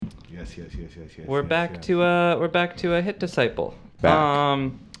Yes. We're back to a hit disciple.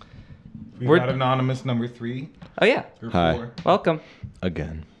 Back. We're got anonymous number 3. Oh yeah. Hi. 4. Welcome.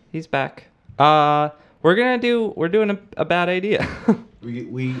 Again. He's back. We're doing a bad idea.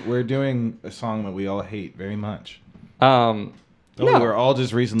 We're doing a song that we all hate very much. No. We're all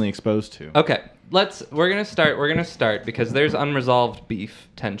just recently exposed to. Okay. We're gonna start because there's unresolved beef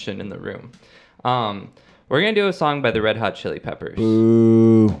tension in the room. We're gonna do a song by the Red Hot Chili Peppers.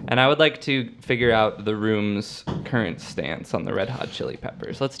 Ooh. And I would like to figure out the room's current stance on the Red Hot Chili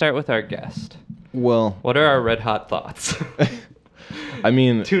Peppers. Let's start with our guest. Well, What are our Red Hot thoughts? I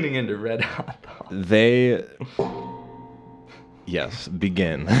mean, Tuning into Red Hot thoughts. Yes,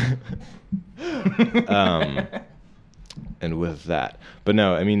 begin. And with that, but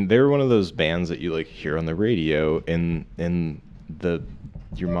no, I mean, they were one of those bands that you like hear on the radio in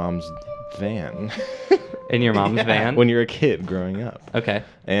your mom's van. In your mom's van? When you're a kid growing up. Okay.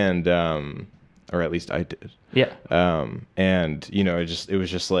 And or at least I did. Yeah. And you know, it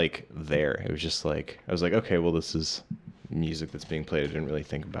was just like there. It was just like I was like, okay, well, this is music that's being played. I didn't really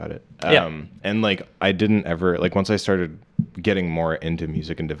think about it. And like I didn't ever like once I started getting more into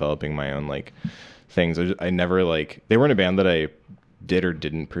music and developing my own like things, I never like they weren't a band that I did or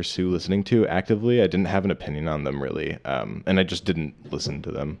didn't pursue listening to actively. I didn't have an opinion on them really. And I just didn't listen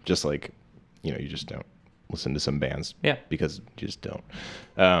to them. Just like, you know, you just don't listen to some bands because you just don't.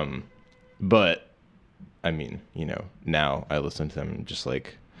 But I mean, you know, now I listen to them and just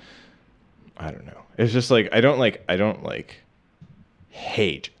like, I don't know. It's just like, I don't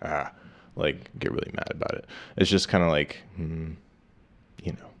hate, like get really mad about it. It's just kind of like, you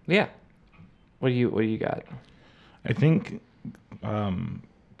know. Yeah. What do you got? I think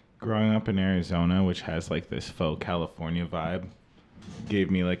growing up in Arizona, which has like this faux California vibe, gave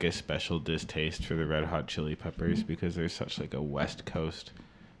me like a special distaste for the Red Hot Chili Peppers because there's such like a West Coast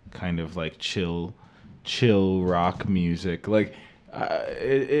kind of like chill rock music. Like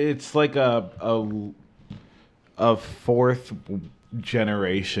it's like a fourth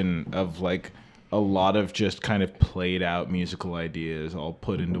generation of like a lot of just kind of played out musical ideas all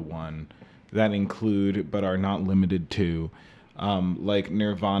put into one that include but are not limited to like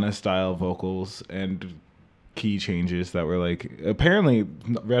Nirvana style vocals and key changes that were like, apparently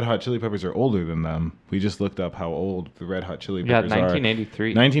Red Hot Chili Peppers are older than them. We just looked up how old the Red Hot Chili Peppers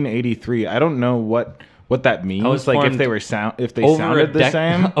 1983. are. 1983. I don't know what that means. Like if they sounded the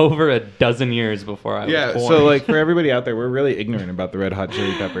same over a dozen years before I was born. So like for everybody out there, we're really ignorant about the Red Hot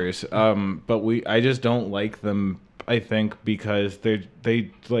Chili Peppers. But I just don't like them, I think, because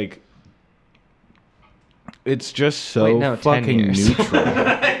they like it's just so fucking neutral.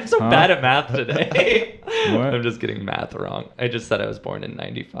 I'm so bad at math today. What? I'm just getting math wrong. I just said I was born in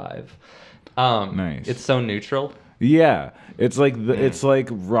 95. Nice. It's so neutral. Yeah, it's like it's like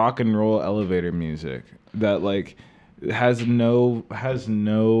rock and roll elevator music that like has no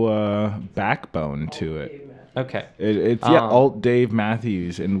backbone to it. Okay. It's alt Dave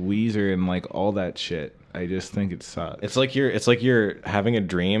Matthews and Weezer and like all that shit. I just think it sucks. It's like you're having a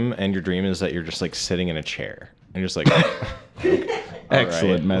dream, and your dream is that you're just like sitting in a chair, and you're just like,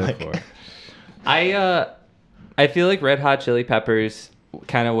 excellent metaphor. I feel like Red Hot Chili Peppers,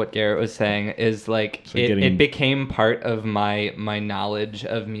 kind of what Garrett was saying, is like it became part of my knowledge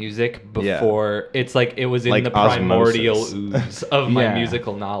of music before. It's like it was in like the primordial ooze of my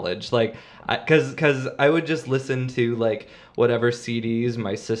musical knowledge. Like, because I would just listen to like whatever CDs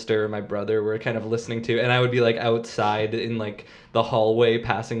my sister or my brother were kind of listening to, and I would be like outside in like the hallway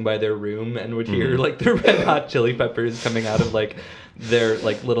passing by their room and would hear like the Red Hot Chili Peppers coming out of like their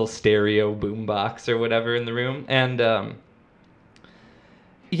like little stereo boombox or whatever in the room. And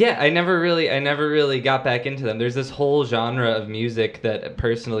I never really got back into them. There's this whole genre of music that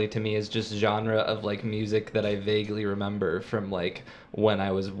personally to me is just genre of like music that I vaguely remember from like when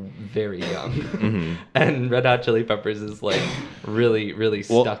I was very young. And Red Hot Chili Peppers is like really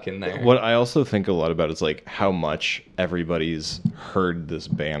stuck in there. What I also think a lot about is like how much everybody's heard this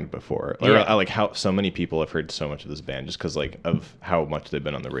band before. Like how so many people have heard so much of this band just because like of how much they've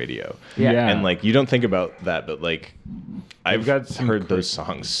been on the radio. And like you don't think about that, but like I've heard those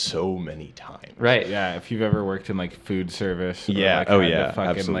songs so many times. Right. Yeah, if you've ever worked in like food service. Yeah. Or, like,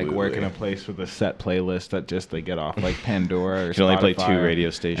 fucking absolutely. Like work in a place with a set playlist that just they get off like Pandora or you can only play 2 Spotify. radio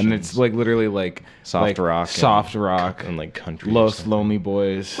stations. And it's like literally like soft rock and like country. Los Lonely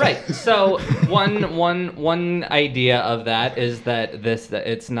Boys. Right. So one idea of that is that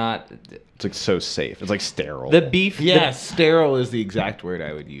it's not. It's like so safe. It's like sterile. The beef. Yeah, sterile is the exact word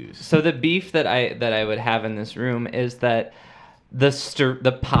I would use. So the beef that I would have in this room is that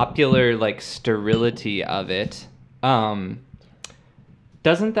the popular like sterility of it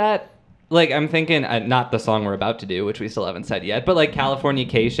doesn't that, like, I'm thinking, not the song we're about to do, which we still haven't said yet, but like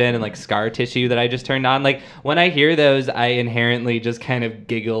Californication and like Scar Tissue that I just turned on, like when I hear those, I inherently just kind of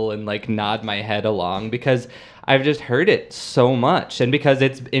giggle and like nod my head along because I've just heard it so much and because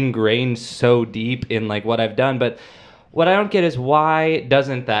it's ingrained so deep in like what I've done. But what I don't get is why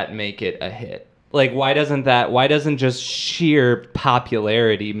doesn't that make it a hit? Like, why doesn't just sheer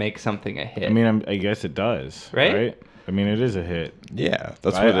popularity make something a hit? I mean, I guess it does, right? I mean, it is a hit. Yeah,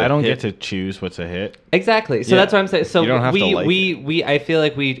 that's what I don't get to choose what's a hit. Exactly. So that's what I'm saying. So you don't have to like we I feel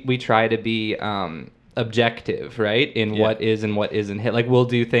like we try to be objective, right? In what is and what isn't hit. Like we'll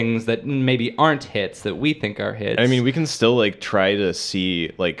do things that maybe aren't hits that we think are hits. I mean, we can still like try to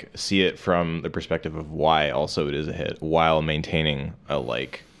see it from the perspective of why also it is a hit while maintaining a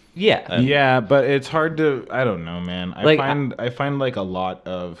like. Yeah. But it's hard to. I don't know, man. I find like a lot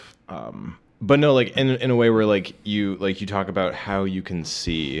of. But no, like in a way where like you talk about how you can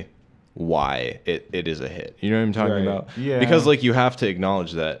see why it is a hit. You know what I'm talking about? Yeah. Because like you have to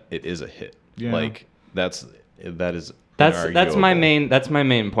acknowledge that it is a hit. Yeah. Like that is that's my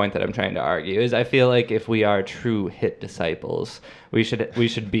main point that I'm trying to argue is I feel like if we are true hit disciples, we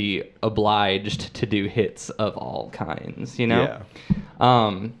should be obliged to do hits of all kinds, you know?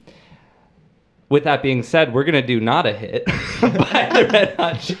 Yeah. With that being said, we're gonna do not a hit by the Red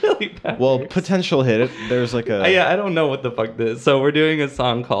Hot Chili Peppers. Well, potential hit. There's like a I don't know what the fuck this is. So we're doing a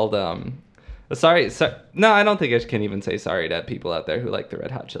song called sorry. No, I don't think I can even say sorry to people out there who like the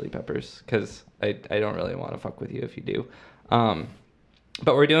Red Hot Chili Peppers because I don't really want to fuck with you if you do.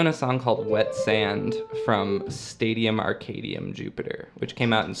 But we're doing a song called Wet Sand from Stadium Arcadium Jupiter, which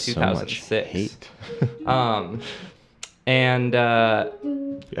came out in 2006. So much hate. And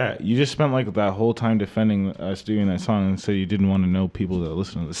yeah, you just spent like that whole time defending us doing that song and said you didn't want to know people that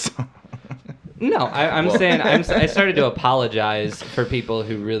listen to the song. No, I'm saying I started to apologize for people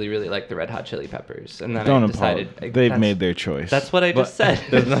who really, really like the Red Hot Chili Peppers, and then I decided they've made their choice. That's what I just said.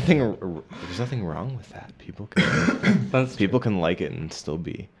 There's nothing wrong with that. People can like it and still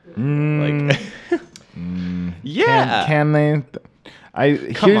be like. Yeah. Can they?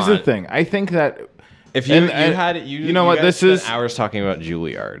 Here's the thing. I think that. If you know what this is, hours talking about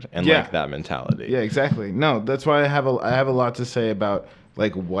Juilliard and like that mentality. Yeah, exactly. No, that's why I have a lot to say about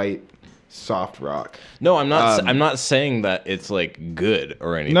like white soft rock. No, I'm not. I'm not saying that it's like good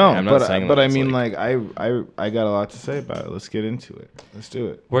or anything. No, I'm not saying. But I mean, like I got a lot to say about it. Let's get into it. Let's do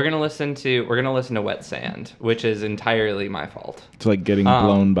it. We're gonna listen to Wet Sand, which is entirely my fault. It's like getting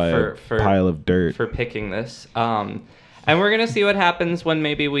blown by a pile of dirt for picking this. And we're going to see what happens when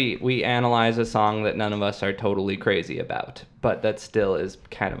maybe we analyze a song that none of us are totally crazy about. But that still is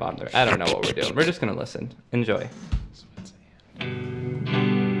kind of on there. I don't know what we're doing. We're just going to listen. Enjoy.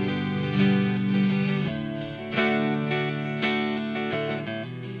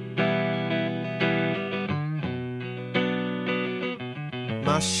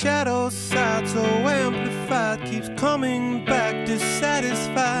 My shadow side so amplified keeps coming back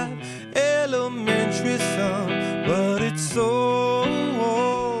dissatisfied. Elementary son, but it's so.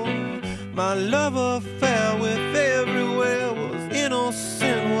 My love affair with everywhere was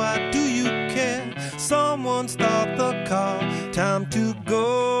innocent. Why do you care? Someone start the car. Time to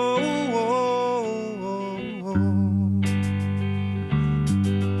go.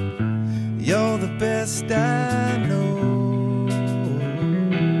 You're the best I know.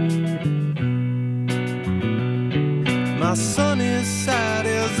 My sunny side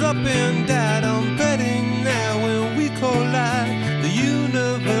is up and died. I'm betting now when we collide, the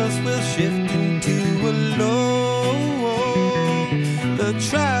universe will shift into a low. The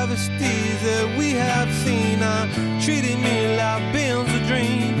travesties that we have seen are treating me like Ben's a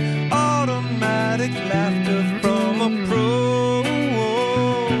dream. Automatic laughter from a pro.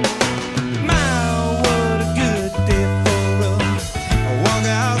 My, what a good day for a walk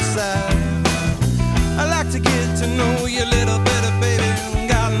outside. I like to get to know you a little better, baby.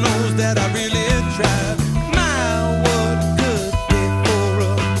 God knows that I really tried. My, what a good day for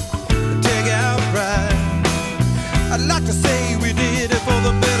a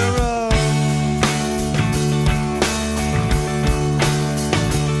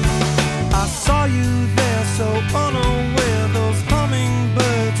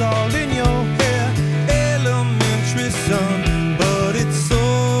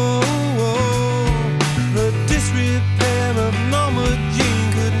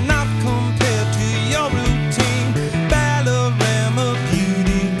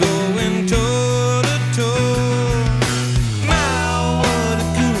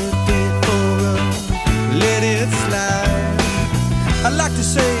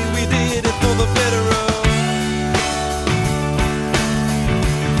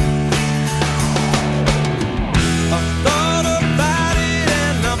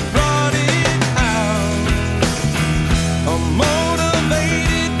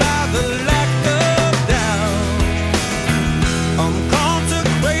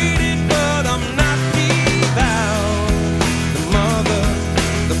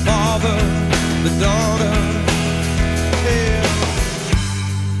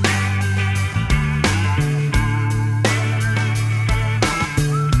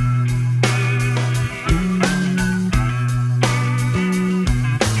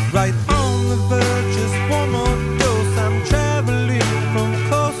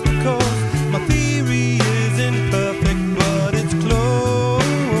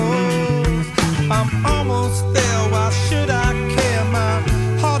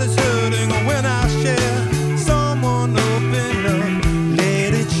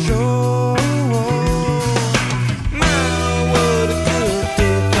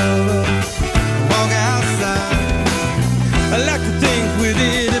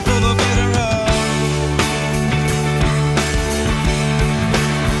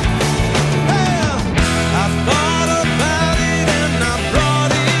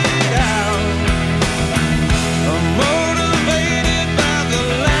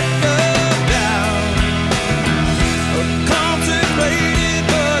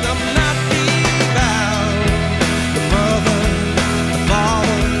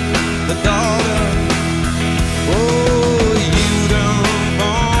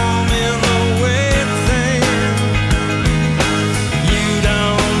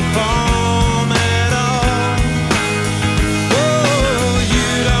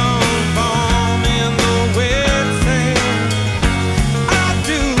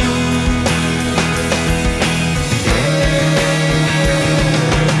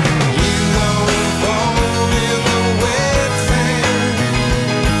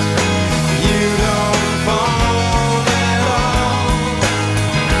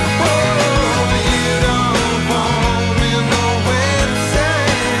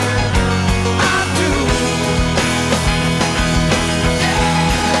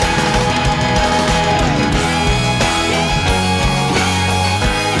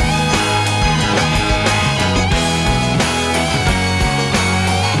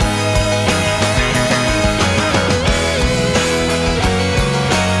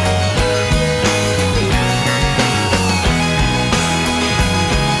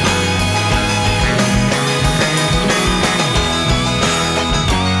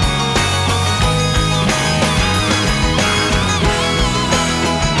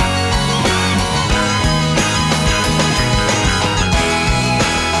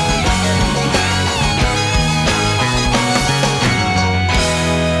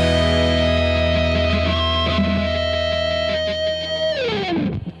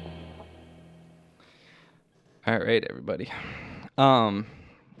All right, everybody.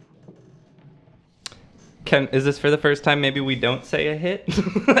 Is this for the first time? Maybe we don't say a hit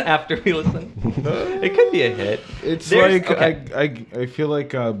after we listen. It could be a hit. I feel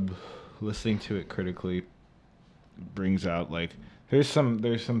like listening to it critically brings out like there's some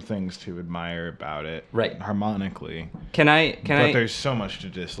things to admire about it, right? Harmonically. But there's so much to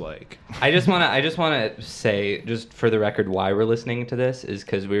dislike. I just want to say, just for the record, why we're listening to this is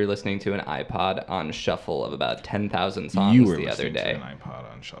because we were listening to an iPod on shuffle of about 10,000 songs the other day. You were listening to an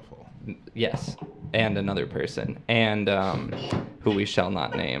iPod on shuffle. Yes, and another person, and who we shall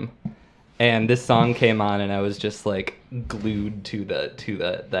not name. And this song came on, and I was just like glued to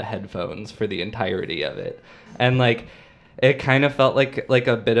the headphones for the entirety of it, and like. It kind of felt like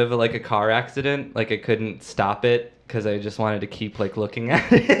a bit of a car accident. Like I couldn't stop it because I just wanted to keep like looking at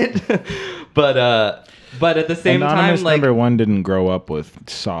it. but at the same Anonymous time, like number one didn't grow up with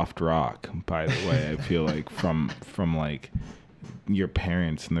soft rock. By the way, I feel like from like your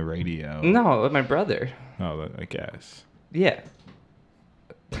parents and the radio. No, my brother. Oh, I guess. Yeah.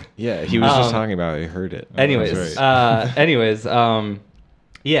 Yeah, he was just talking about it. I heard it. Anyways,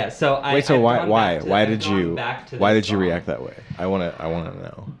 yeah. So why did you react that way? I want to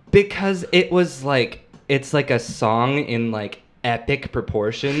know. Because it was like it's like a song in like epic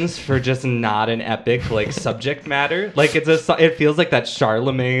proportions for just not an epic like subject matter. Like it feels like that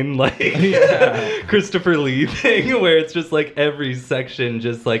Charlemagne like Christopher Lee thing where it's just like every section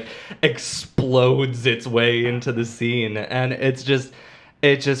just like explodes its way into the scene, and it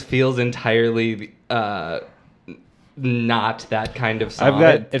just feels entirely not that kind of song.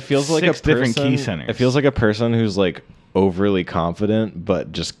 It feels like a different key centers. It feels like a person who's like overly confident,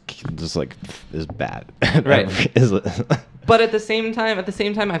 but just like is bad. Right. But at the same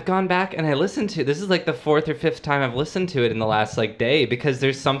time, I've gone back and I listened to this is like the 4th or 5th time I've listened to it in the last like day because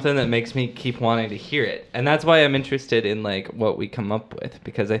there's something that makes me keep wanting to hear it, and that's why I'm interested in like what we come up with,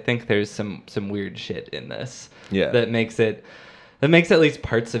 because I think there's some weird shit in this that makes at least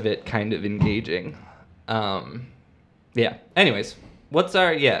parts of it kind of engaging. Yeah. Anyways, what's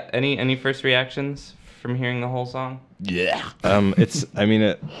our any first reactions from hearing the whole song? Yeah.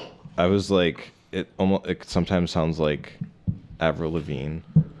 I was like it sometimes sounds like Avril Lavigne.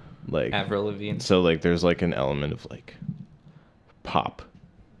 Like Avril Lavigne. So like there's like an element of like pop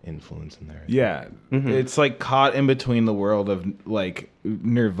influence in there. Yeah. Mm-hmm. It's like caught in between the world of like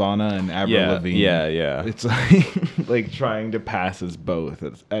Nirvana and Avril Lavigne. Yeah. It's like trying to pass as both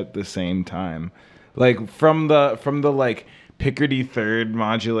at the same time. Like from the like Picardy third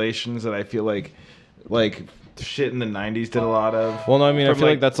modulations that I feel like shit in the 90s did a lot of. Well, no, I mean I feel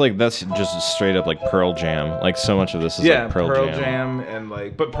like that's just straight up like Pearl Jam. Like so much of this is like Pearl Jam and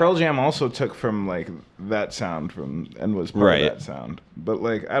like, but Pearl Jam also took from like that sound and was part of that sound. But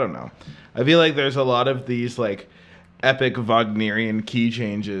like I don't know, I feel like there's a lot of these like epic Wagnerian key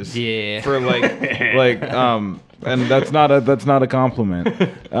changes. Yeah. For like and that's not a compliment.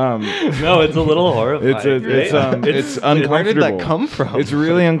 No, it's a little horrifying. It's uncomfortable. Where did that come from? It's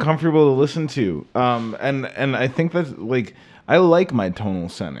really uncomfortable to listen to. And I think that's like I like my tonal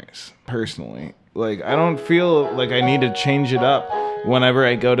centers personally. Like I don't feel like I need to change it up whenever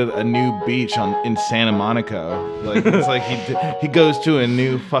I go to a new beach in Santa Monica. Like it's like he goes to a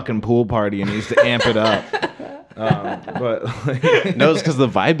new fucking pool party and he needs to amp it up. But like, no, it's because the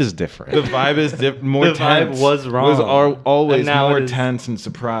vibe is different. The vibe is more the tense. Vibe was wrong. Was always more tense and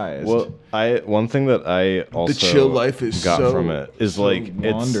surprised. Well, one thing that I also the chill life is got from it is like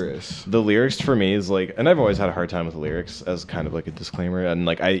wondrous. The lyrics for me is like, and I've always had a hard time with the lyrics as kind of like a disclaimer. And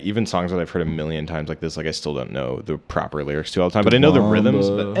like even songs that I've heard a million times like this, like I still don't know the proper lyrics to all the time, but I know the rhythms.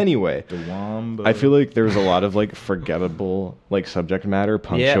 But anyway, I feel like there was a lot of like forgettable like subject matter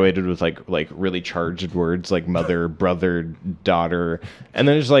punctuated with like really charged words like mother, brother, daughter, and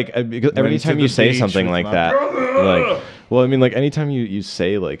then it's like every time you say something like that, like. Well, I mean, like anytime you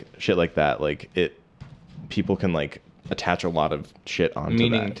say like shit like that, like people can like attach a lot of shit onto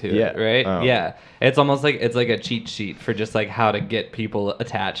meaning to it, right? Yeah, it's almost like it's like a cheat sheet for just like how to get people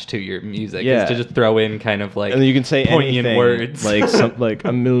attached to your music. Yeah, is to just throw in kind of like and then you can say poignant anything, words like like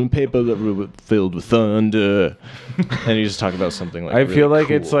a million paper that were filled with thunder, and you just talk about something like. I feel really like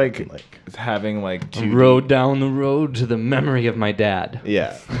cool it's like it's having like rode down the road to the memory of my dad.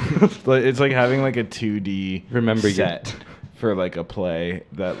 Yeah, it's like having like a 2D set your for like a play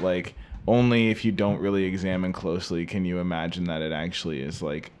that like only if you don't really examine closely can you imagine that it actually is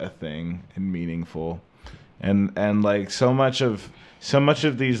like a thing and meaningful, and like so much of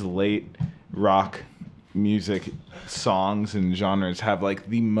these late rock music songs and genres have like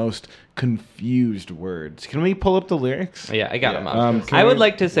the most confused words. Can we pull up the lyrics? Yeah, I got them up. I would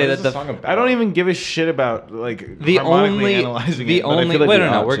like to say that I don't even give a shit about like the only analyzing the it, only like wait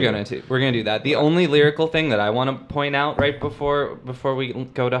no we're gonna do that. The only lyrical thing that I want to point out right before we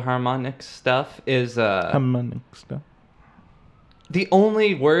go to harmonic stuff is harmonic stuff. The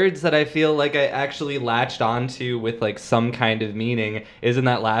only words that I feel like I actually latched onto with like some kind of meaning is in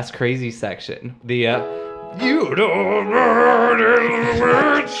that last crazy section. The you don't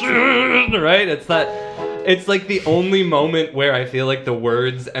right? It's like the only moment where I feel like the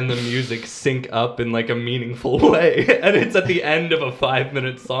words and the music sync up in like a meaningful way, and it's at the end of a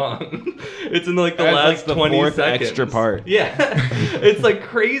 5-minute song. It's in like the last like 20 seconds. Extra part. Yeah, it's like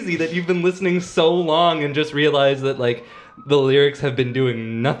crazy that you've been listening so long and just realized that like the lyrics have been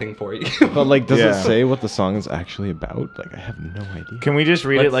doing nothing for you. But like, does it say what the song is actually about? Like, I have no idea. Can we just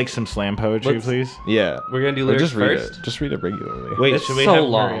read it like some slam poetry, please? Yeah, we're gonna do lyrics just read first. Just read it regularly. Wait, it's should we so have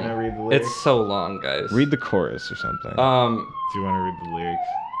long. Marina read the lyrics? It's so long, guys. Read the chorus or something. Do you want to read the lyrics?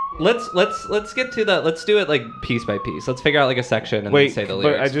 Let's get to that. Let's do it like piece by piece. Let's figure out like a section and then say the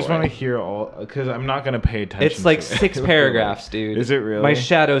lyrics. But I just want to hear all, because I'm not gonna pay attention. It's like 6 paragraphs, dude. Is it really? My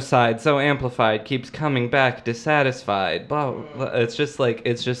shadow side, so amplified, keeps coming back, dissatisfied. Blah. It's just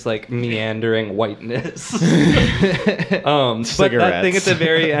like meandering whiteness. But that thing at the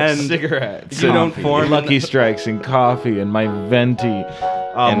very end. Cigarettes. You don't form Lucky Strikes and coffee and my venti.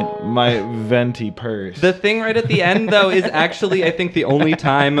 And my venti purse. The thing right at the end, though, is actually, I think, the only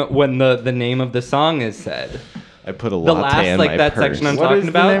time when the name of the song is said. I put a latte in my that purse. section I'm talking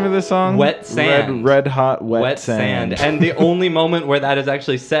about. What is the name of the song? Wet Sand. Red hot wet sand. And the only moment where that is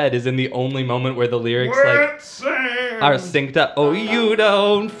actually said is in the only moment where the lyrics are synced up. Oh, you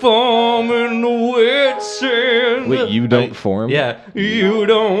don't form in the wet sand. Wait, you don't form? Yeah. You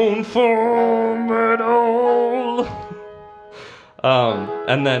don't form at all.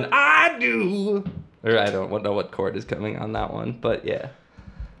 And then I do. Or I don't know what chord is coming on that one, but yeah.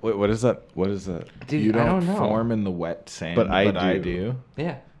 Wait, what is that? Dude, you don't I don't know. form in the wet sand, but I do.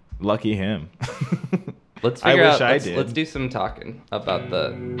 Yeah. Lucky him. Let's figure out. Let's do some talking about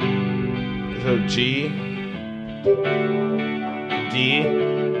the. So G, D,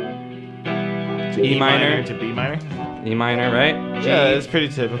 E minor to B minor. E minor, right? Yeah, it's pretty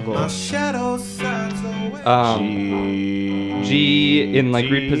typical. G in like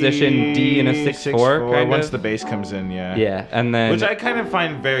root position, D in a 6/4 kind once of. the bass comes in, yeah. Yeah, and then which I kind of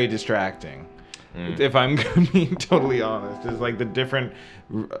find very distracting. If I'm being totally honest, is like the different,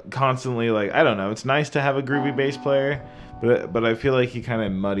 constantly like I don't know. It's nice to have a groovy bass player, but I feel like he kind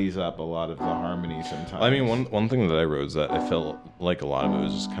of muddies up a lot of the harmony sometimes. I mean, one thing that I wrote is that I felt like a lot of it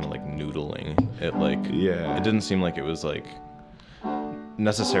was just kind of like noodling. It it didn't seem like it was like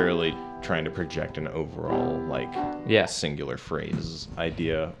necessarily trying to project an overall like singular phrase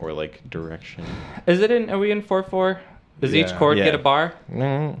idea or like direction. Are we in 4/4? Does each chord get a bar?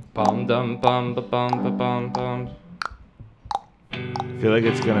 Bum dum bum ba bum ba bum bum. I feel like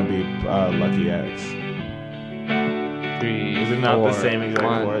it's gonna be Lucky X. 3. Is it not the same exact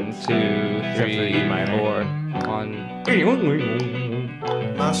chord? 1, 2, 3, E minor. 4,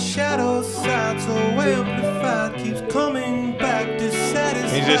 1. My shadow side so amplified keeps coming back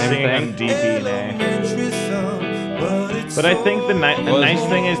dissatisfied. He's just singing D, B, and A. But I think the nice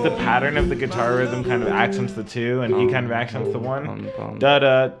thing is the pattern of the guitar rhythm kind of accents the two, and he kind of accents the one. Da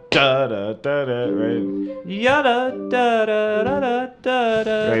da da da da da, right? Yada da da da da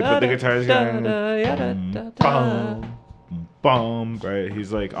da. Right, but the guitar's going boom, boom, right?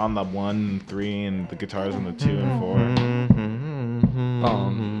 He's like on the 1, 3, and the guitar's on the 2 and 4.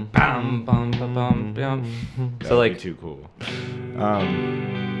 Bum, bum, bum, bum, bum, bum. So like too cool.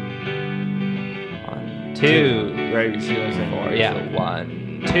 1, 2, right? You see what I'm saying? 4. Yeah,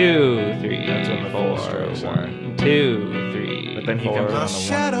 1, 2, 3, That's on the 4. full stroke, sorry. 1, 2, 3. But then he comes on the 1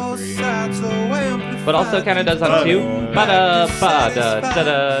 and 3. But also kind of does on 2. Ba da ba da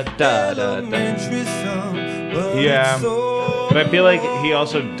da da da da. Yeah, but I feel like he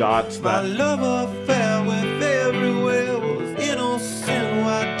also dots that.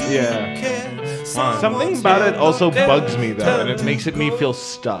 Yeah. Something about it also bugs me though, and it makes me feel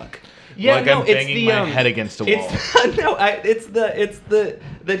stuck. Yeah, like I'm banging my head against a wall. It's the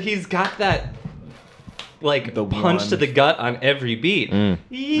that he's got that like the punch to the gut on every beat.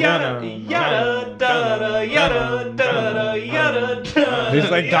 Yada yada da yada da yada da.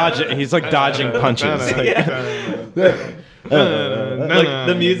 He's like dodging punches. Like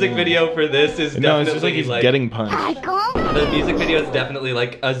the music video for this is definitely it's just like he's getting punched. The music video is definitely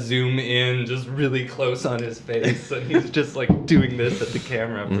like a zoom in, just really close on his face, and he's just like doing this at the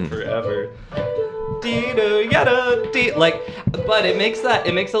camera for forever. like, but it makes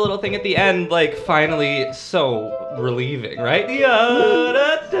a little thing at the end like finally so relieving, right?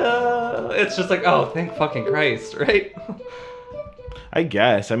 It's just like, oh, thank fucking Christ, right? I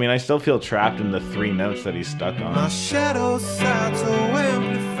guess. I mean, I still feel trapped in the 3 notes that he's stuck on. My shadow side so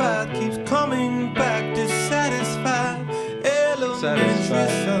amplified keeps coming back dissatisfied.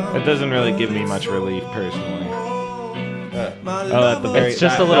 It doesn't really give me much relief personally. At the very, it's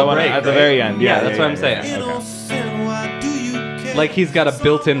just a little break at the very end. Yeah, that's what I'm saying. Okay. Like he's got a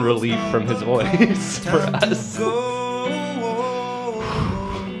built-in relief from his voice for us.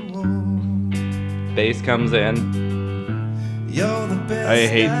 Bass comes in. I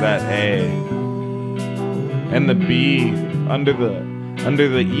hate that A and the B under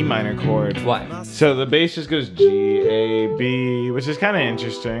the E minor chord. Why? So the bass just goes G A B, which is kind of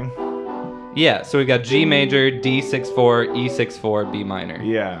interesting. Yeah, so we got G major, D6/4, E6/4, B minor.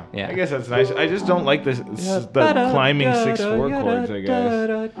 Yeah. Yeah. I guess that's nice. I just don't like the climbing 6/4 chords, I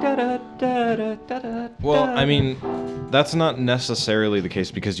guess. Well, I mean, that's not necessarily the case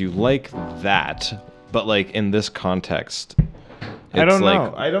because you like that, but like in this context, I don't like,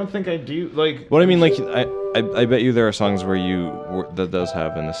 know. I don't think I do. Like, what I mean, like, I bet you there are songs where that does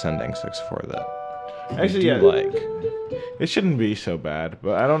have an ascending 6/4 that actually, you like. It shouldn't be so bad,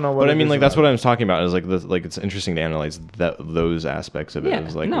 but I don't know what. But I mean, like, that's what I was talking about. Is like it's interesting to analyze those aspects of it. Yeah,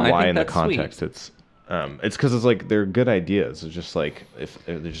 Is like no, why in the that's context sweet. it's because it's like they're good ideas. It's just like if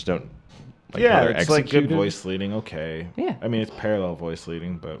they just don't. Like, yeah, how they're it's like good executed. voice leading. Okay. Yeah. I mean, it's parallel voice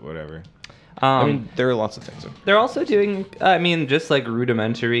leading, but whatever. I mean, there are lots of things. They're also doing, I mean, just like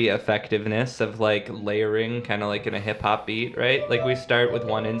rudimentary effectiveness of like layering, kind of like in a hip hop beat, right? Like we start with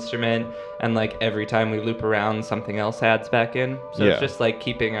one instrument, and like every time we loop around, something else adds back in. So Yeah. it's just like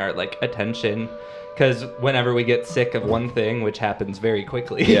keeping our like attention, because whenever we get sick of one thing, which happens very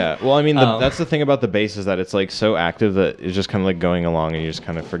quickly. Yeah, well, I mean, that's the thing about the bass is that it's like so active that it's just kind of like going along, and you just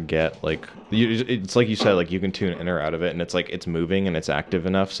kind of forget. Like, it's like you said, like you can tune in or out of it, and it's like it's moving and it's active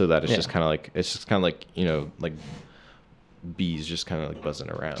enough so that it's just kind of like like bees just kind of like buzzing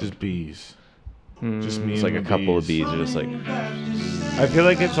around. Just bees. Just me. It's like a couple of bees are just like. I feel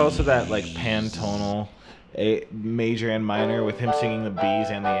like it's also that like pantonal, A major and minor with him singing the B's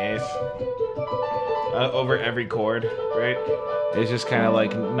and the A's over every chord, right? It's just kind of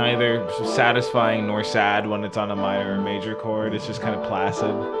like neither satisfying nor sad when it's on a minor or major chord. It's just kind of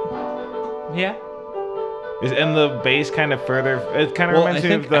placid. Yeah. And the bass kind of further. It kind of reminds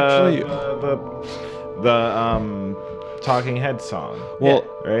me of the Talking Heads song. Well,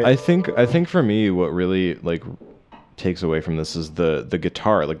 yeah, right? I think for me, what really like takes away from this is the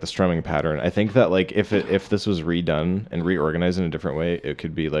guitar, like the strumming pattern. I think that like if this was redone and reorganized in a different way, it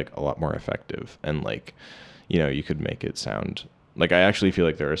could be like a lot more effective, and like, you know, you could make it sound like, I actually feel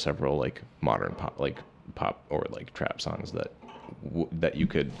like there are several like modern pop or like trap songs that you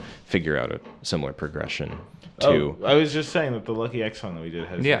could figure out a similar progression to. I was just saying that the Lucky X song that we did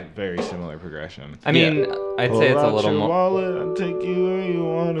has a very similar progression. I mean, I'd say it's a little more. Wallet and take you where you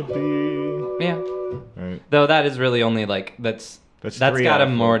want to be. Yeah. Right. Though that is really only like that's got a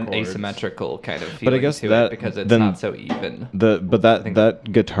more asymmetrical kind of feeling But I guess to that it because it's not so even. That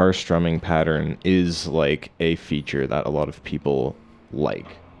guitar strumming pattern is like a feature that a lot of people like.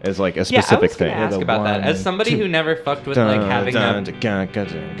 As like a specific thing. I was gonna ask about that. As somebody who never fucked with like having that.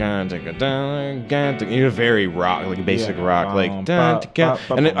 You're very rock, like basic rock, like and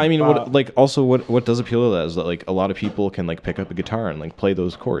I mean, what does appeal to that is that like a lot of people can like pick up a guitar and like play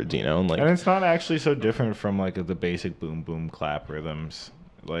those chords, you know, and like. And it's not actually so different from like the basic boom boom clap rhythms,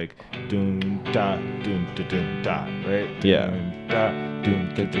 like doom da doom da doom da, right? Yeah.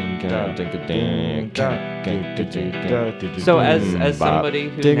 So as somebody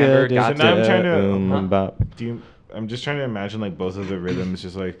who never got to, I'm just trying to imagine like both of the rhythms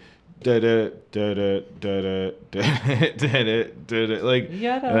just like da da da da da da da da da like,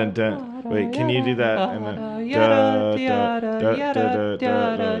 and then wait, can you do that? And then da da da da da da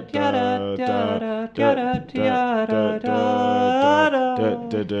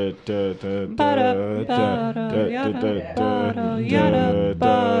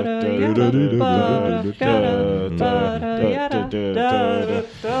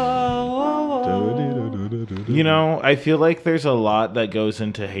You know, I feel like there's a lot that goes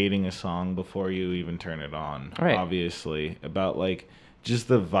into hating a song before you even turn it on. Right. Obviously, about like just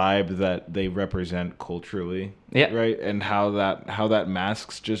the vibe that they represent culturally. Yeah. Right, and how that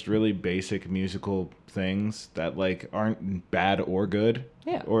masks just really basic musical things that like aren't bad or good.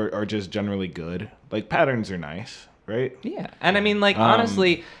 Yeah. Or are just generally good. Like patterns are nice, right? Yeah, and I mean, like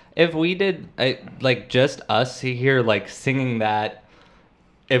honestly, if we did like just us here like singing that.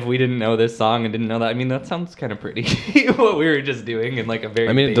 if we didn't know this song and didn't know that, I mean, that sounds kind of pretty. What we were just doing in like a very.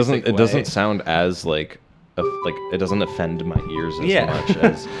 I mean, basic it doesn't sound as like it doesn't offend my ears as much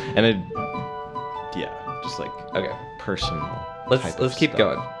as, and it, just like personal. Let's keep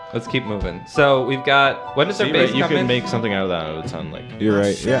going. Let's keep moving. So we've got. When does our bass come in? You can make something out of that. It would sound like. You're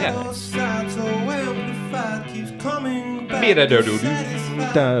right. Yeah.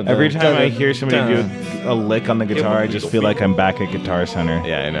 Every time I hear somebody do a lick on the guitar, I just feel like I'm back at Guitar Center.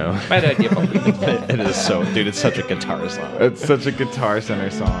 Yeah, I know. It is so, dude. It's such a guitar song. It's such a Guitar Center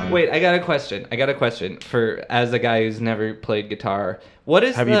song. Wait, I got a question for as a guy who's never played guitar. What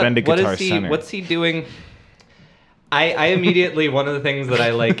is? Have you been to Guitar Center? What's he doing? I immediately, one of the things that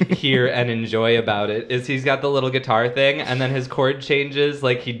I like hear and enjoy about it is he's got the little guitar thing, and then his chord changes,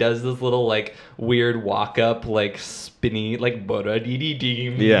 like he does this little like weird walk up, like spinny, like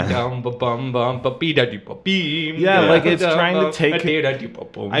ba-da-dee-dee-deem, dum ba bum bum ba be da dee ba beam. Yeah, like it's trying to take.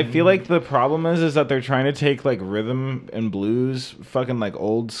 I feel like the problem is that they're trying to take like rhythm and blues, fucking like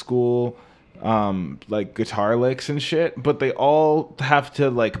old school. Like guitar licks and shit, but they all have to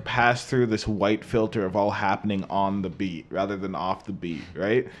like pass through this white filter of all happening on the beat rather than off the beat,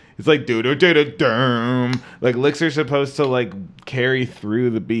 right? It's like do-do-do-do-dum. Like licks are supposed to like carry through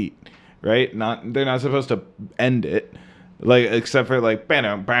the beat, right? They're not supposed to end it, like except for like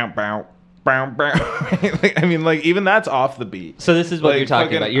bow bow bow. Like, I mean, like even that's off the beat. So this is what you're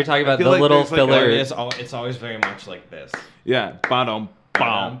talking about. You're talking about the like little filler. It's always very much like this. Yeah, bottom.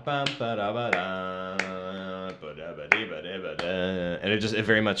 And it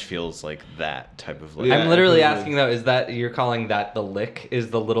very much feels like that type of like. I'm literally asking though, is that you're calling that the lick? Is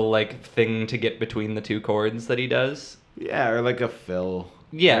the little like thing to get between the two chords that he does? Yeah, or like a fill.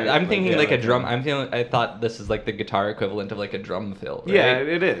 Yeah, right? I'm thinking like a drum. I thought this is like the guitar equivalent of like a drum fill. Right? Yeah,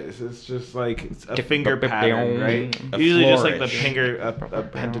 it is. It's just like it's a finger pattern, right? Usually just like the finger, a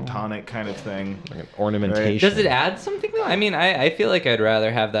pentatonic kind of thing, like an ornamentation. Right? Does it add something though? I mean, I feel like I'd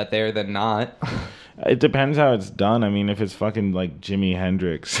rather have that there than not. It depends how it's done. I mean, if it's fucking like Jimi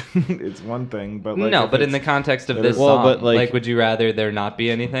Hendrix, it's one thing. But like, no, but in the context of this song, but like, would you rather there not be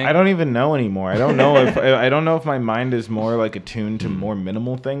anything? I don't even know anymore. I don't know if my mind is more like attuned to more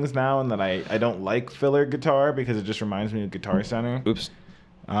minimal things now, and that I don't like filler guitar because it just reminds me of Guitar Center. Oops.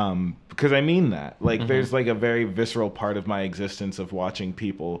 Because I mean that. Like, there's like a very visceral part of my existence of watching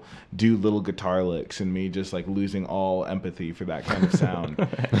people do little guitar licks and me just like losing all empathy for that kind of sound.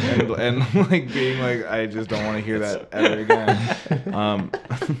 and like being like, I just don't want to hear that ever again.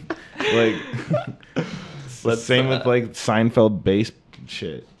 Same with like Seinfeld bass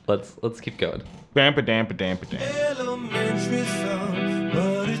shit. Let's keep going. Bampa dampa dampa damp.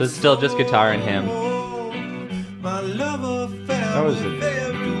 So it's still just guitar and him. That was it.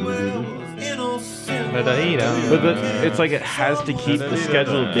 But it's like it has to keep the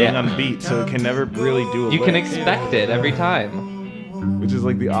schedule of being on beat, so it can never really do a You can expect it every time. Which is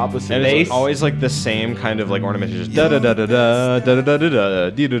like the opposite. And it's always like the same kind of like ornamentation. Da da da da da da da da da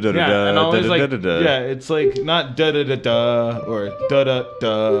da da da da. Yeah, it's like not da da da da or da da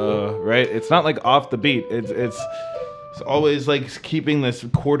da, right? It's not like off the beat. It's always like keeping this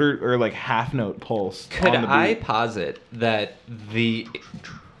quarter or like half note pulse. Could I posit that the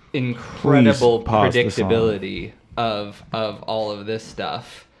incredible predictability of all of this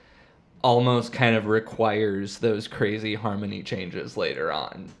stuff almost kind of requires those crazy harmony changes later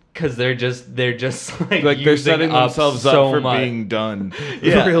on, because they're just like they're setting themselves up for being done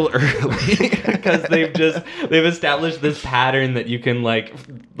real early, because they've established this pattern that you can like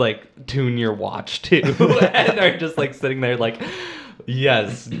tune your watch to and are just like sitting there like,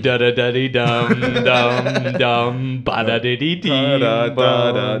 yes, da da da dee dum dum dum ba da dee dee dee. Yeah,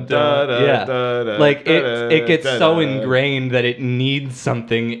 like it gets so ingrained that it needs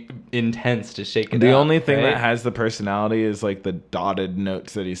something intense to shake it. The only thing that has the personality is like the dotted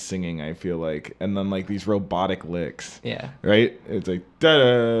notes that he's singing, I feel like, and then like these robotic licks. Yeah. Right. It's like da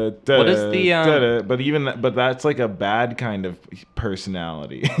da da. What is the da? But that's like a bad kind of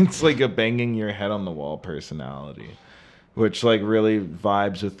personality. It's like a banging your head on the wall personality, which like really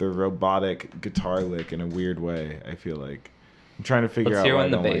vibes with the robotic guitar lick in a weird way. I feel like I'm trying to figure out. Let's hear why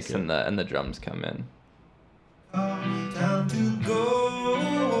when the bass like and the drums come in. Time to go.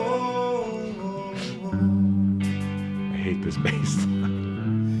 I hate this bass.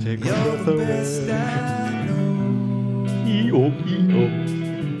 Take You're the best I know.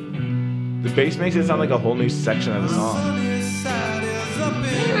 The bass makes it sound like a whole new section of the song.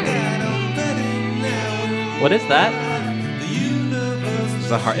 What is that?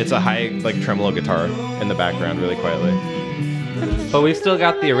 It's a high like tremolo guitar in the background, really quietly. But we've still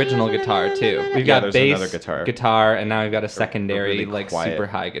got the original guitar too. We've got bass, another guitar, and now we've got a secondary, really like super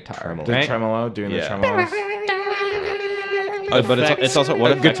high guitar. tremolo. The Right? tremolo, doing the tremolos. But it's also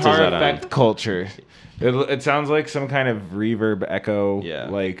what effects guitar does that effect culture. It sounds like some kind of reverb echo. Yeah.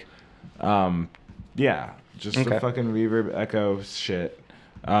 Like, just Okay. a fucking reverb echo shit,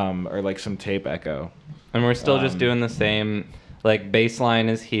 or like some tape echo. And we're still just doing the same. Like, bass line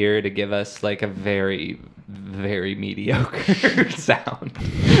is here to give us like a very, very mediocre sound.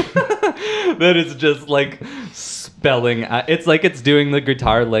 That is just like spelling. It's like it's doing the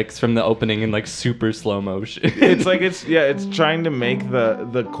guitar licks from the opening in like super slow motion. It's like it's trying to make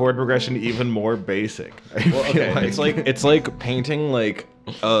the chord progression even more basic. It's like painting like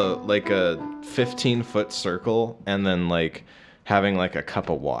a 15-foot circle and then like having like a cup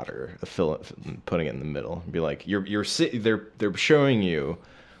of water, putting it in the middle, and be like, they're showing you,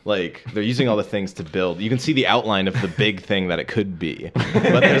 like, they're using all the things to build. You can see the outline of the big thing that it could be,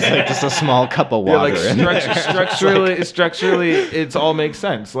 but there's like just a small cup of water. Structurally, it all makes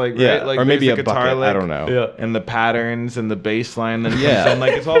sense. Like, right? Like, or maybe a guitar bucket. lick, I don't know. And the patterns and the bass line, and Yeah.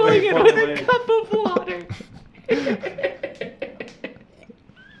 like it's all very With a cup of water.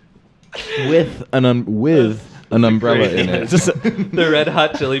 with an umbrella in it. The Red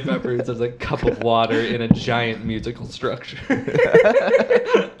Hot Chili Peppers is a cup of water in a giant musical structure.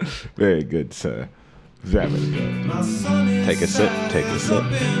 Very good, sir. Very good. Take a sip. Take a sip.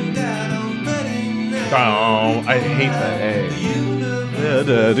 Oh, I hate that A.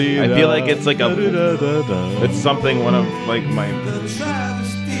 I feel like it's like it's something one of like my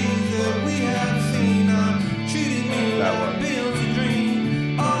that one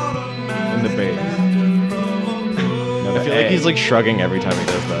and the bass. I feel like he's like shrugging every time he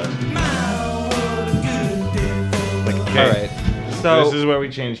does that. Like, All okay, right. So this is where we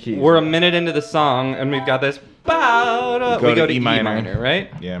change keys. we're a minute into the song, and we've got this. We go to E minor,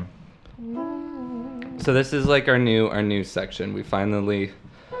 right? Yeah. So this is like our new section. We finally.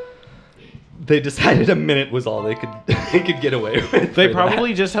 They decided a minute was all they could get away with. They for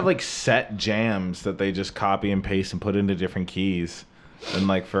probably that. just have like set jams that they just copy and paste and put into different keys, and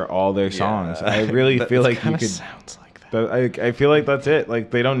like for all their songs. I really feel like you could. Sounds like that. I feel like that's it. Like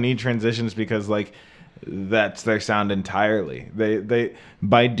they don't need transitions because like that's their sound entirely. They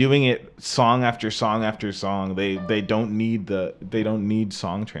by doing it song after song after song, they don't need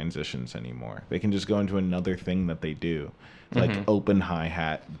song transitions anymore. They can just go into another thing that they do, like open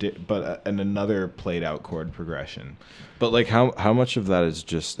hi-hat, and another played out chord progression. But like how much of that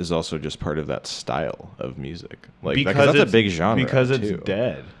is also just part of that style of music? Like Because that's a big genre. Because it's too.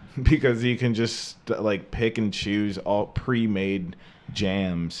 dead. Because you can just like pick and choose all pre-made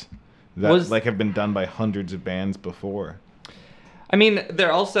jams that like have been done by hundreds of bands before. I mean,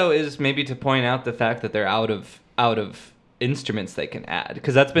 there also is maybe to point out the fact that they're out of instruments they can add,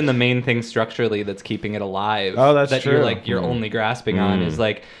 because that's been the main thing structurally that's keeping it alive. Oh, that's that true. You're only grasping on is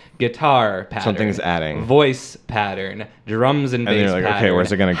like guitar pattern, Something's adding. voice pattern, drums and bass you're like, okay, pattern,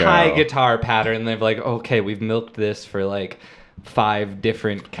 where's it gonna go? high guitar pattern. And they're like, okay, we've milked this for like 5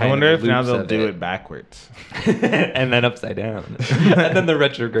 different kind of I wonder if now loops they'll of do it backwards. and then upside down, and then the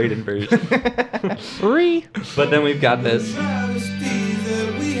retrograde inversion. But then we've got this.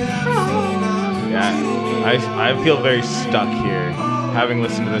 Yeah, I feel very stuck here, having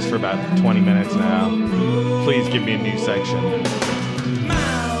listened to this for about 20 minutes now. Please give me a new section.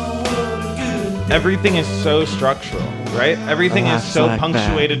 Everything is so structural, right? Everything is so like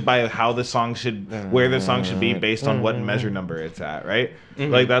punctuated by how the song where the song should be based on what measure number it's at, right?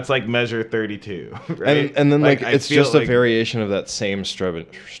 Like that's like measure 32, right? And then like I it's feel just like a variation of that same strumming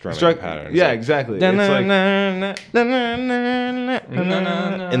pattern. Yeah, exactly. It's like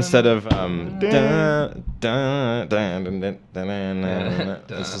Instead of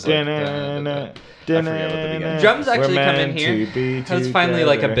Drums actually We're come in meant here. to be That's finally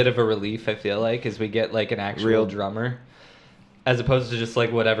like a together. bit of a relief, I feel like, as we get like an actual Real drummer, as opposed to just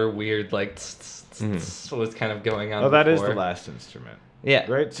like whatever weird like was kind of going on. Oh, that is before. the last instrument. Yeah.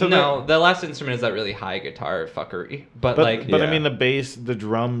 Right? So no, the last instrument is that really high guitar fuckery, but But Yeah. I mean the bass, the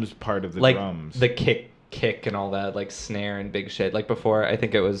drums part of the like drums. the kick and all that, like snare and big shit. Like before, I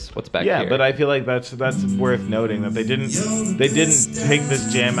think it was what's back yeah, here. but I feel like that's worth noting that they didn't take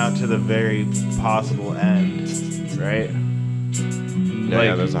this jam out to the very possible end, right?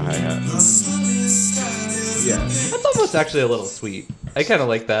 Yeah, there's a hi-hat. Yeah. That's almost actually a little sweet. I kind of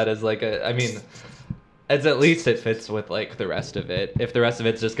like that as like I mean, as at least it fits with like the rest of it. If the rest of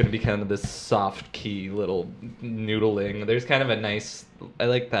it's just going to be kind of this soft key little noodling, there's kind of a nice, I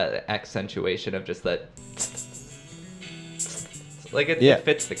like that accentuation of just that. Like it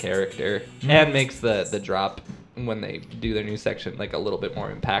fits the character and makes the drop when they do their new section like a little bit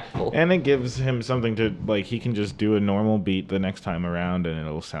more impactful. And it gives him something to like. He can just do a normal beat the next time around, and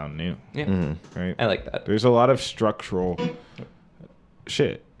it'll sound new. Yeah, right. I like that. There's a lot of structural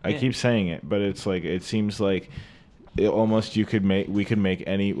shit. I keep saying it, but it's like it seems like we could make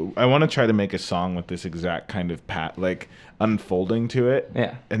any. I want to try to make a song with this exact kind of like unfolding to it.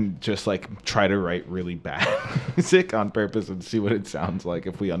 Yeah. And just like try to write really bad music on purpose and see what it sounds like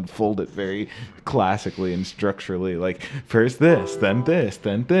if we unfold it very classically and structurally. Like first this, then this,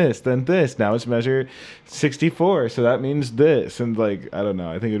 then this, then this. Now it's measure 64, so that means this. And like I don't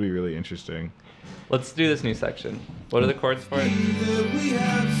know. I think it'd be really interesting. Let's do this new section. What are the chords for it?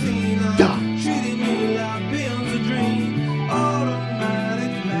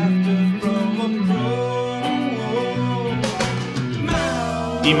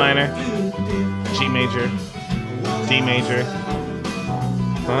 E minor, G major, D major.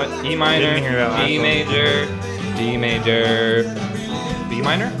 What? E minor, Didn't hear that G major, D major, B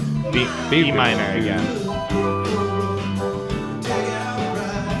minor? B minor again.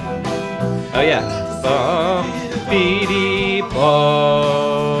 Oh yeah.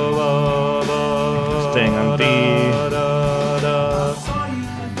 Staying on D.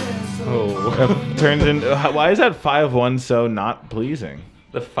 Oh. Turns into. Why is that 5-1 so not pleasing?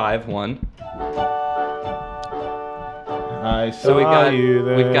 The 5-1. I saw So we got you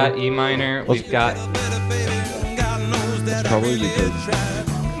there. we've got E minor. We've got. That's probably because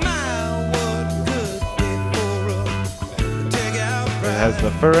it has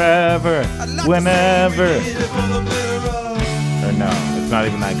the forever, whenever. Or no, it's not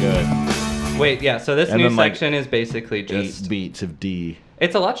even that good. Wait, yeah. So this And new then, like, section is basically just. 8 beats of D.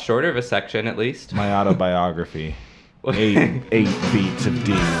 It's a lot shorter of a section, at least. My autobiography. 8 beats of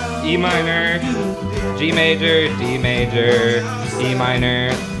D. E minor, G major, D major, E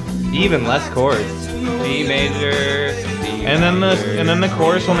minor, even less chords. G major, D And then the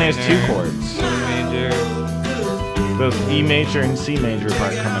chorus only has 2 minor, chords. E major. The E major and C major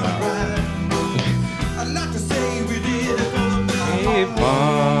part coming out.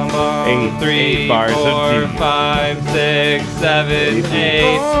 3 bars 4 of D. 5 6 7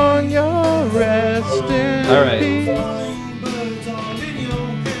 8. On your resting. All right.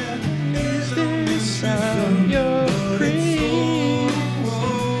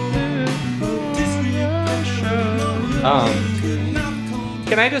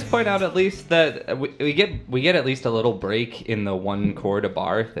 Can I just point out at least that we get at least a little break in the 1 chord a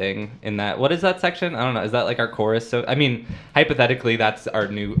bar thing in that. What is that section? I don't know. Is that like our chorus? So I mean, hypothetically, that's our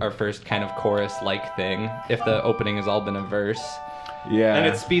first kind of chorus like thing. If the opening has all been a verse. Yeah. And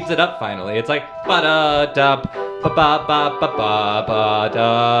it speeds it up finally. It's like ba da da ba ba ba ba ba ba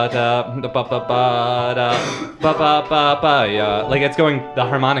da da ba ba ba da ba ba ba ba yeah. Like it's going. The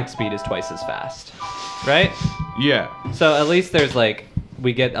harmonic speed is twice as fast, right? Yeah. So at least there's like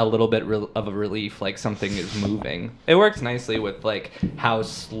we get a little bit of a relief, like something is moving. It works nicely with like how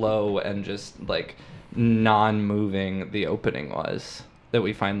slow and just like non-moving the opening was. That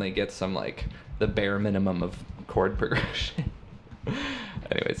we finally get some like the bare minimum of chord progression.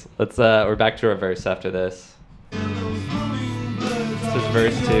 Anyways, let's we're back to our verse after this. This is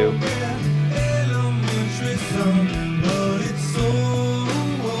verse 2.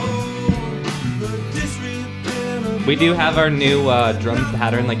 We do have our new drum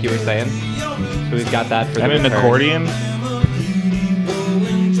pattern, like you were saying. So we've got that for the an return. accordion.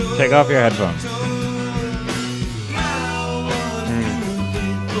 Take off your headphones.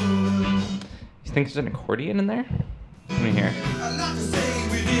 You think there's an accordion in there? Let me hear.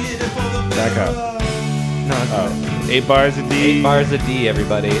 Back up. No, it's 8 bars of D. 8 bars of D,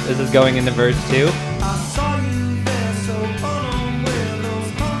 everybody. This is going into verse 2.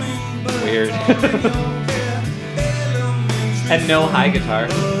 Weird. And no high guitar.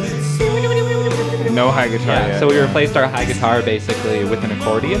 No high guitar Yeah, yet. so we replaced our high guitar basically with an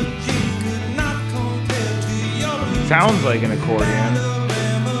accordion. Sounds like an accordion.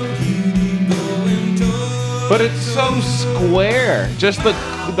 But it's so square. Just the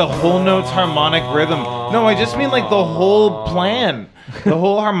whole note's harmonic rhythm. No, I just mean like the whole plan. The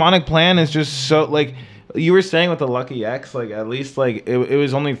whole harmonic plan is just so like you were saying with the Lucky X, like at least like it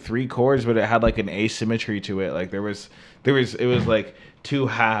was only 3 chords, but it had like an asymmetry to it. Like it was like 2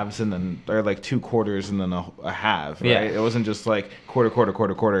 halves and then or like 2 quarters and then a half. Right? Yeah. It wasn't just like quarter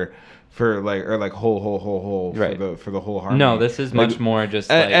for like or like whole Right. for the whole harmony. No, this is much more just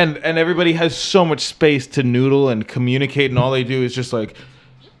like... And everybody has so much space to noodle and communicate, and all they do is just like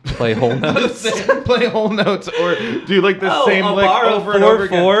play whole notes. play whole notes or do like the same a lick bar of over and over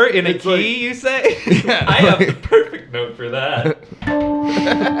again. 4/4 in a It's key, like- you say? Yeah, I have like- the perfect note for that.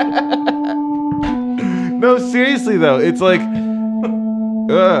 No, seriously though, it's like,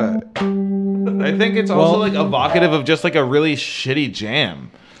 I think it's also like evocative of just like a really shitty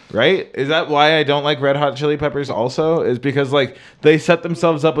jam. Right? Is that why I don't like Red Hot Chili Peppers also? Is because like they set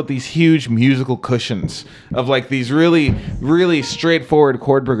themselves up with these huge musical cushions of like these really, really straightforward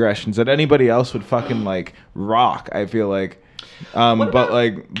chord progressions that anybody else would fucking like rock, I feel like. Could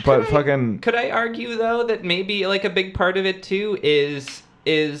I argue though that maybe like a big part of it too is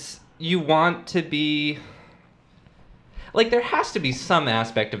you want to be like, there has to be some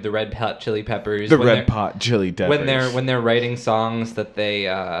aspect of the Red Hot Chili Peppers. The Red Hot Chili Peppers. When they're writing songs that they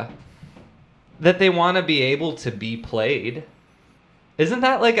want to be able to be played. Isn't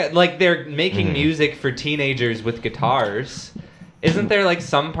that like they're making music for teenagers with guitars? Isn't there like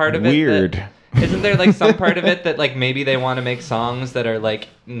some part of it weird? Isn't there like some part of it that like maybe they want to make songs that are like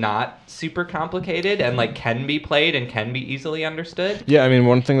not super complicated and like can be played and can be easily understood? Yeah, I mean,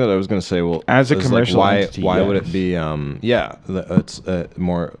 one thing that I was going to say, well, as a commercial entity, why would it be it's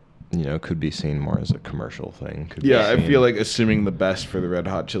more, could be seen more as a commercial thing. I feel like assuming the best for the Red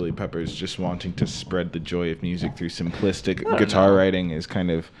Hot Chili Peppers, just wanting to spread the joy of music through simplistic guitar writing is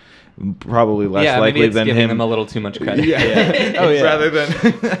kind of probably less likely than giving him. them a little too much credit. Rather than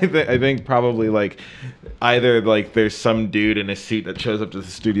I think probably like either like there's some dude in a suit that shows up to the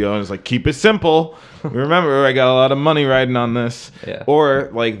studio and is like, keep it simple. Remember, I got a lot of money riding on this. Yeah. Or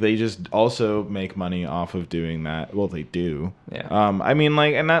like they just also make money off of doing that. Well, they do. Yeah. I mean,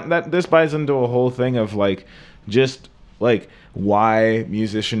 like, and that this buys into a whole thing of like just like why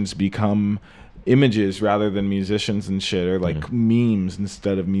musicians become images rather than musicians and shit, or like memes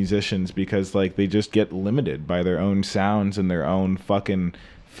instead of musicians, because like they just get limited by their own sounds and their own fucking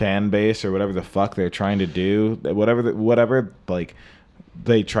fan base or whatever the fuck they're trying to do, whatever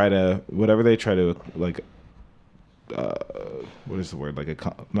they try to like what is the word, like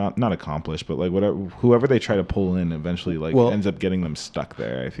not accomplish, but like whoever they try to pull in eventually like ends up getting them stuck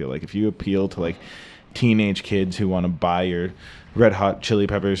there. I feel like if you appeal to like teenage kids who want to buy your Red Hot Chili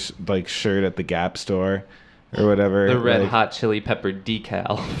Peppers like shirt at the Gap store or whatever, the Red Hot Chili Pepper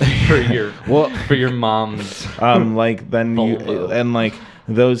decal for your mom's like then you, and like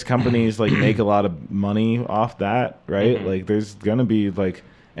those companies like make a lot of money off that, right? Mm-hmm. Like there's gonna be like,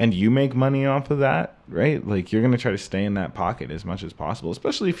 and you make money off of that, right? Like you're gonna try to stay in that pocket as much as possible,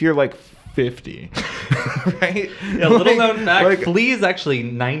 especially if you're like 50, right? Yeah, little known fact, Flea is actually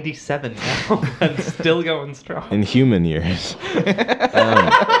 97 now and still going strong in human years.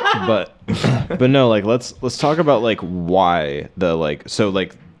 But no, like let's talk about like why the like, so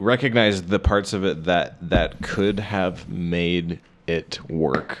like recognize the parts of it that could have made it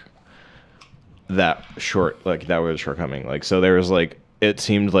work. That was a shortcoming. Like, so there was like, it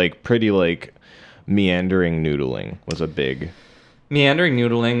seemed like pretty like meandering noodling was a big. Meandering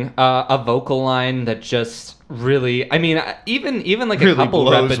noodling, a vocal line that just really, I mean, even like really a couple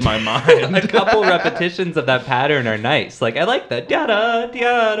blows my mind. A couple repetitions of that pattern are nice. Like I like that yada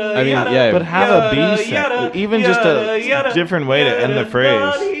yada. I mean, yeah, but have a B set, even just a different way to end the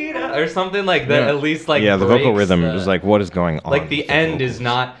phrase, or something like that. At least like the vocal rhythm is like, what is going on? Like the end is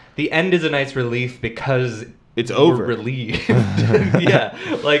not. The end is a nice relief because it's over. We're relieved. Yeah,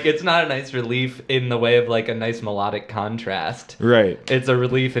 like it's not a nice relief in the way of like a nice melodic contrast. Right. It's a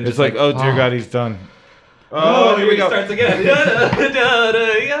relief, and it's like, oh dear God, he's done. Oh, here we go. Starts again.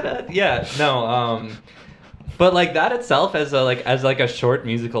 Yeah. No. But like that itself as a short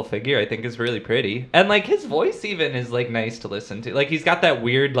musical figure, I think is really pretty, and like his voice even is like nice to listen to. Like he's got that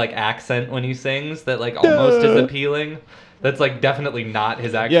weird like accent when he sings that like almost is appealing. That's like definitely not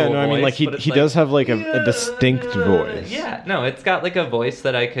his actual voice. I mean like he does have like a distinct voice. Yeah, no, it's got like a voice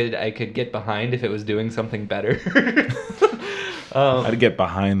that I could get behind if it was doing something better. I'd get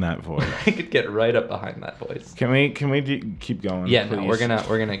behind that voice. I could get right up behind that voice. Can we keep going? Yeah, please? No,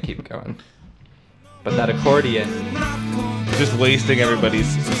 we're gonna keep going. But that accordion, just wasting everybody's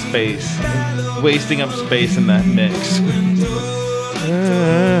space, wasting up space in that mix.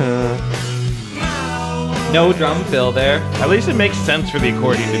 No drum fill there. At least it makes sense for the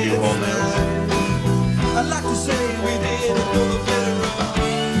accordion to do whole notes.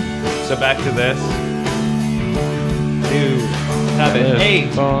 So back to this. 2, 7, 8.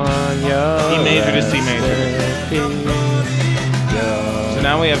 E major to C major. So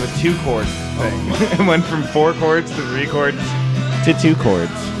now we have a 2 chord thing. It went from 4 chords to 3 chords to 2 chords.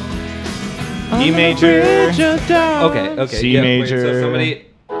 E major. Okay. C major. Wait, so somebody.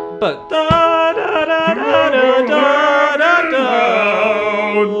 But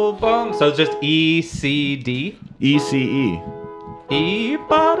so it's just E C D. E C E. E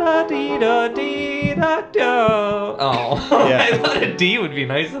ba da dee da dee da do. Oh, yeah. I thought a D would be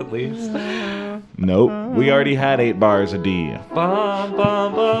nice at least. Nope. We already had 8 bars of D. Bum,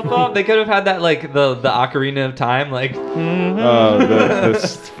 bum, bum, bum. They could have had that like the Ocarina of Time, like.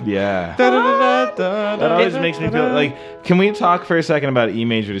 Yeah. That always makes me feel like. Can we talk for a second about E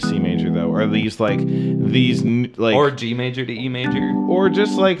major to C major though? Are these like or G major to E major, or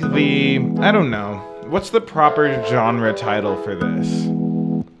just like I don't know. What's the proper genre title for this?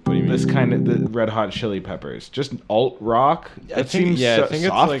 What do you mean? This kind of the Red Hot Chili Peppers, just alt rock. I think it's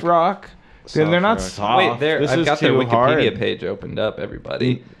soft like rock. They're not soft. Wait, I've got their Wikipedia page opened up.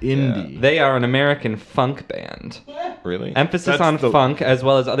 Everybody, indie. Yeah. They are an American funk band. Really? Emphasis on funk as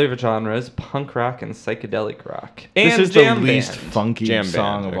well as other genres, punk rock and psychedelic rock. And this is jam the least band. funky Jam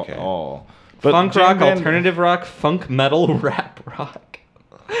song band, of okay. all. But funk rock, alternative rock, funk metal, rap rock.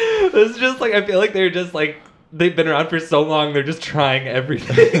 It's just like I feel like they're just like. They've been around for so long, they're just trying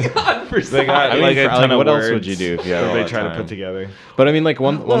everything on for They got like a ton of what words else would you do if you had all they that try time? to put together? But I mean, like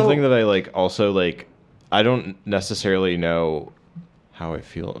one thing that I like also like, I don't necessarily know how I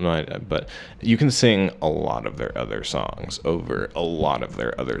feel. No, but you can sing a lot of their other songs over a lot of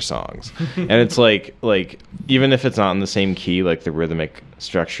their other songs, and it's like even if it's not in the same key, like the rhythmic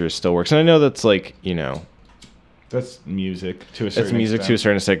structure still works. And I know that's like That's music to a certain it's music extent. to a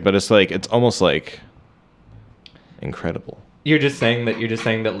certain extent, but it's like it's almost like incredible. You're just saying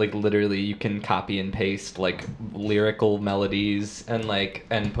that like literally you can copy and paste like lyrical melodies and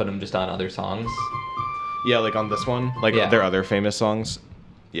put them just on other songs. Yeah, like on this one, like their other famous songs.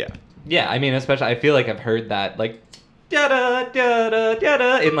 Yeah. Yeah, I mean, especially I feel like I've heard that like da da da da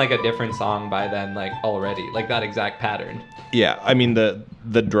da in like a different song by then, like already, like that exact pattern. Yeah, I mean the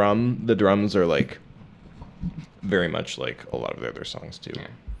drums are like very much like a lot of their other songs too. Yeah.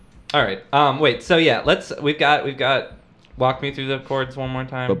 All right. Wait. So yeah, we've got. Walk me through the chords one more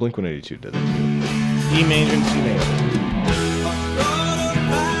time. But Blink-182 did it too. E major and C major.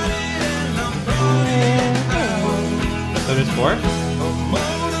 So there's 4?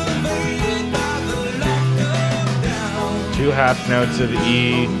 2 half notes of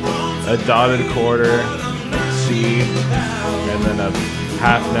E, a dotted quarter, C, and then a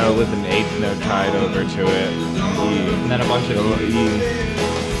half note with an 8th note tied over to it. E. And then a bunch of E.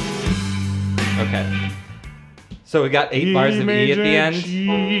 Okay. So we got 8 bars of E at the end.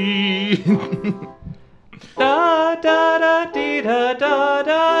 Da da da dee da da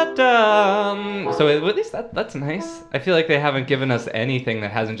da da. So at least that's nice. I feel like they haven't given us anything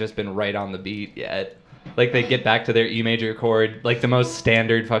that hasn't just been right on the beat yet. Like they get back to their E major chord, like the most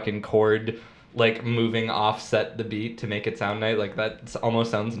standard fucking chord, like moving offset the beat to make it sound nice. Like that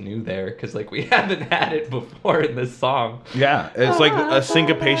almost sounds new there because like we haven't had it before in this song. Yeah, it's like a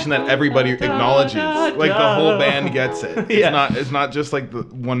syncopation that everybody acknowledges. Like the whole band gets it. It's not just like the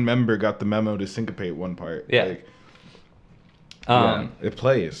one member got the memo to syncopate one part. Yeah. Like, it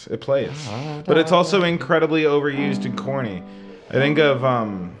plays. But it's also incredibly overused and corny. I think of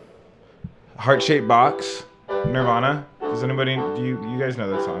Heart-Shaped Box, Nirvana. Does anybody you guys know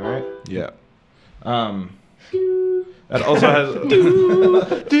that song, right? Yeah. That also has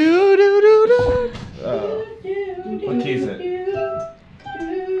what key is it?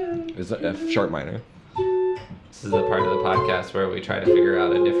 Is that F sharp minor? This is the part of the podcast where we try to figure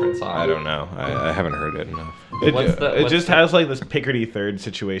out a different song. I don't know. I haven't heard it enough. It just has like this Picardy third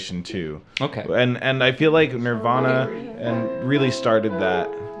situation too. Okay. And I feel like Nirvana and really started that.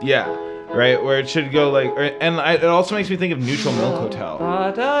 Yeah. Right, where it should go like, it also makes me think of Neutral Milk Hotel,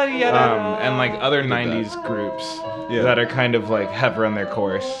 and like other '90s groups that are kind of like have run their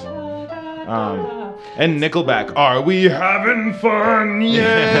course, and Nickelback. Are we having fun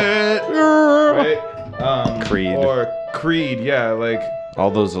yet? Right, Creed or Creed, yeah, like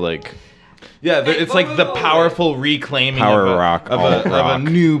all those like. Yeah, it's like the powerful reclaiming power of rock, of a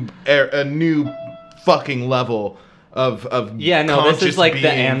new fucking level. Of this is like the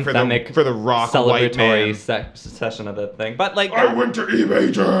anthemic for the rock celebratory session of the thing. But like I went to E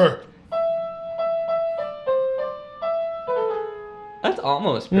major. That's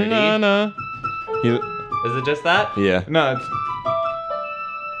almost pretty. Na. Is it just that? Yeah. No,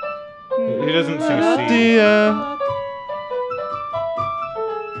 he doesn't sing C.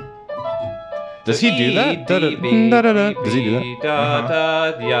 Does he do that? Does he do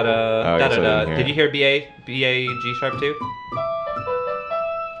that? Did you hear B A G sharp too?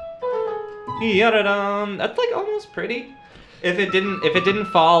 That's like almost pretty. If it didn't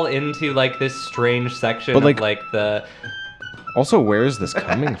fall into like this strange section of like the Also, where is this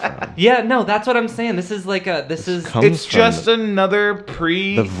coming from? Yeah, no, that's what I'm saying. This is like it's just another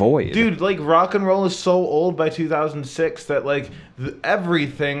the void. Dude, like rock and roll is so old by 2006 that like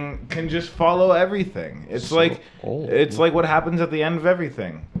everything can just follow everything. It's so like old. It's like what happens at the end of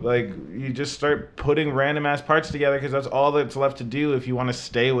everything. Like you just start putting random ass parts together because that's all that's left to do if you want to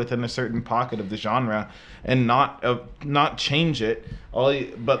stay within a certain pocket of the genre and not change it.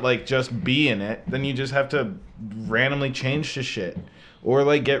 But like just be in it. Then you just have to randomly change to shit. Or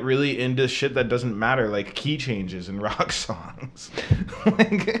like get really into shit that doesn't matter, like key changes in rock songs.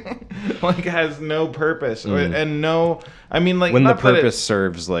 like has no purpose and no. I mean, like when the purpose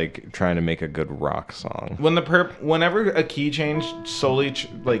serves like trying to make a good rock song. Whenever a key change solely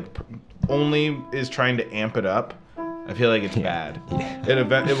only is trying to amp it up, I feel like it's bad. Yeah.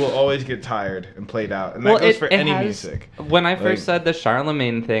 It will always get tired and played out, and that goes for any music. When I first said the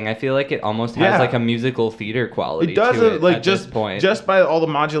Charlemagne thing, I feel like it almost has like a musical theater quality. It does to it like at just this point. Just by all the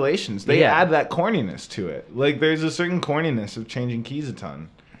modulations, they add that corniness to it. Like there's a certain corniness of changing keys a ton,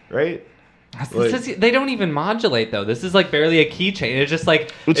 right? They don't even modulate though. This is like barely a key change. It's just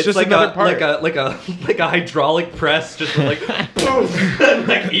like just like another part. like a hydraulic press, just like boom,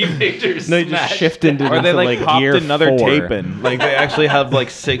 like E majors. No, you just shift into or they like popped gear another 4. tape in. Like they actually have like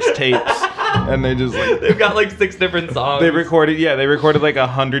 6 tapes, and they just like they've got like 6 different songs. They recorded like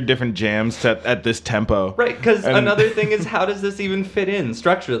 100 different jams at this tempo. Right, because another thing is how does this even fit in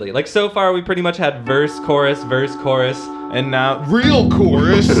structurally? Like so far we pretty much had verse, chorus, and now real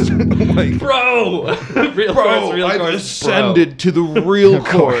chorus. Like, bro, I've ascended to the real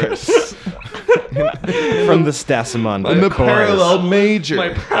chorus. From the Stassamon and the parallel major.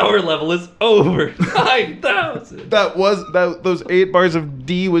 My power level is over 9,000. Those 8 bars of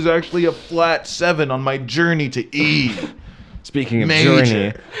D was actually a flat 7 on my journey to E. Speaking of major.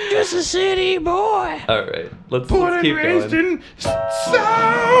 journey, just a city boy. All right, let's Born keep and raised going. in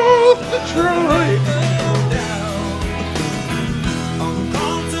South Detroit.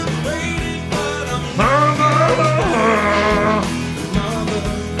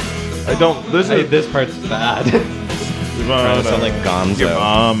 I don't. This part's bad. Trying to sound like Gonzo.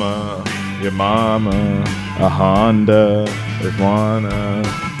 Your mama, a Honda, iguana.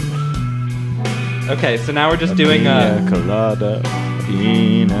 Okay, so now we're just doing colada,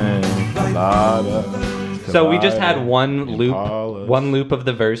 pina colada. So we just had one loop of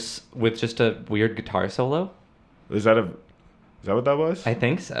the verse with just a weird guitar solo. Is that what that was? I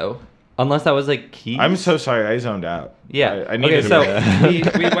think so. Unless that was like keys. I'm so sorry, I zoned out. Yeah. I needed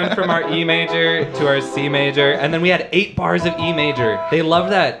to we went from our E major to our C major, and then we had 8 bars of E major. They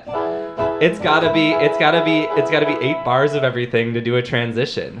love that. It's gotta be 8 bars of everything to do a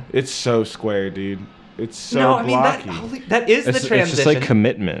transition. It's so square, dude. It's so blocky. That is the transition. It's just like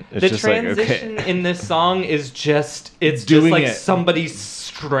commitment. It's the just transition like, okay. in this song is just Doing somebody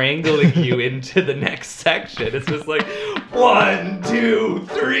strangling you into the next section. It's just like 1, 2,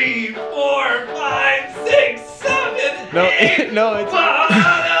 3, 4, 5, 6, 7, 8. No,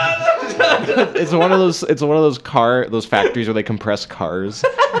 it's one of those factories where they compress cars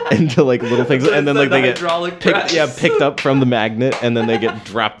into like little things, and then like they get picked up from the magnet, and then they get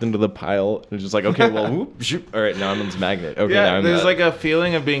dropped into the pile. And it's just like, okay, well, whoop, shoot. All right, now I'm in this magnet. Okay, yeah, now I'm there's like a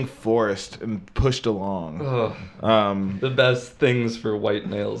feeling of being forced and pushed along. The best things for white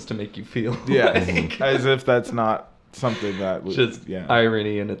males to make you feel. Yeah, like. as if that's not something that would, just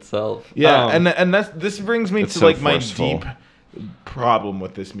irony in itself. Yeah, and this brings me to so like forceful. my deep problem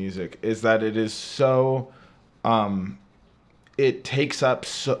with this music is that it is so it takes up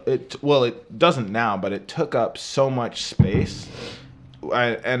it doesn't now, but it took up so much space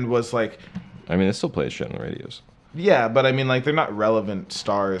and was like, I mean, it still plays shit on the radios. Yeah, but I mean, like, they're not relevant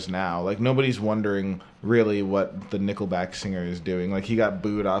stars now. Like, nobody's wondering really what the Nickelback singer is doing. Like, he got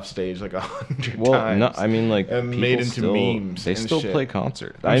booed off stage like 100 times. No, I mean, like, and made into memes. They and still shit. play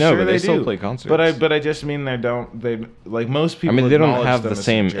concerts. I'm I know, sure but they still do. play concerts. But I just mean they like most people. I mean, they don't acknowledge have them the as a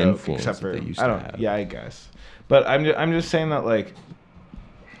same joke, influence except for that they used to have. Yeah, I guess. But I'm just saying that like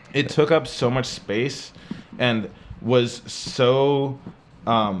it took up so much space and was so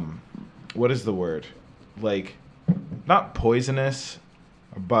what is the word? Like, not poisonous,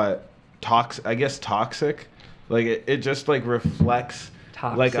 but toxic. Like it just like reflects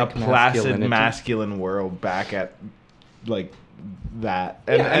Toxic like a placid masculine world back at like that.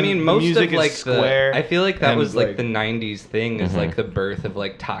 And, I mean, most music of like is square. I feel like that was like the like '90s thing is like the birth of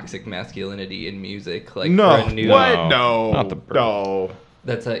like toxic masculinity in music. Like no, for a new, what? No, not the birth. No.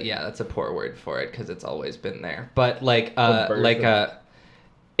 That's a poor word for it because it's always been there. But like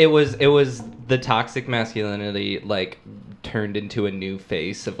It was the toxic masculinity like turned into a new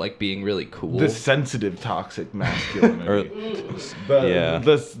face of like being really cool. The sensitive toxic masculinity.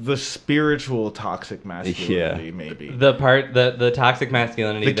 The spiritual toxic masculinity, maybe. The toxic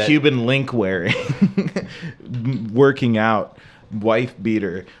masculinity. The Cuban link wearing, working out, wife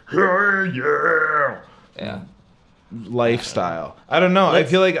beater. Yeah. Lifestyle. I don't know. I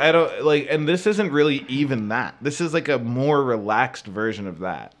feel like I don't like, and this isn't really even that. This is like a more relaxed version of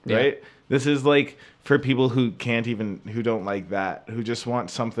that, right? Yeah. This is like for people who don't like that, who just want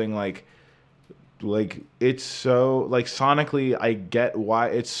something like it's so like sonically. I get why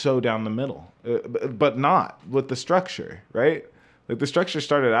it's so down the middle, but not with the structure, right? Like the structure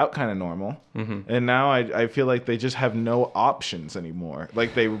started out kind of normal, and now I feel like they just have no options anymore.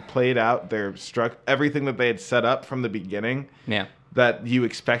 Like they played out their everything that they had set up from the beginning. Yeah. That you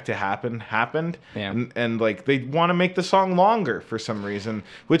expect to happened. Yeah. And like they want to make the song longer for some reason,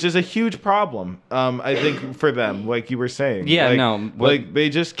 which is a huge problem. I think for them, like you were saying. Yeah. Like they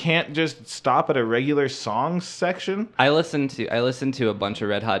just can't just stop at a regular songs section. I listened to a bunch of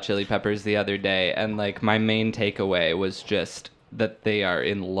Red Hot Chili Peppers the other day, and like my main takeaway was just that they are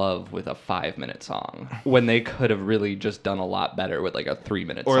in love with a 5-minute song when they could have really just done a lot better with like a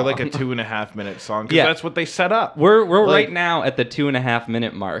 3-minute song. Or like a 2.5-minute song, because that's what they set up. We're like, right now at the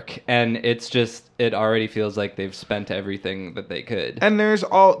 2.5-minute mark, and it's just, it already feels like they've spent everything that they could. And there's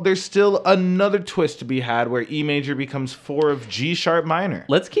still another twist to be had where E major becomes 4 of G sharp minor.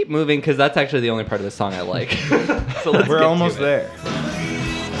 Let's keep moving, because that's actually the only part of the song I like. So we're almost there.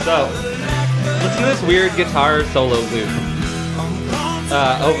 So let's do this weird guitar solo loop.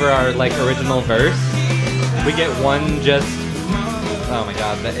 Over our like original verse, we get one just. Oh my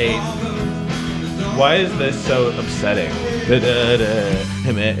god, the 8. Why is this so upsetting?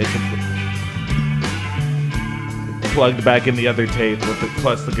 It's plugged back in the other tape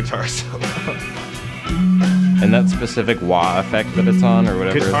plus the guitar solo. And that specific wah effect that it's on, or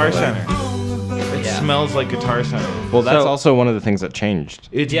whatever. Guitar Center. It smells like Guitar Center. Well, that's also one of the things that changed.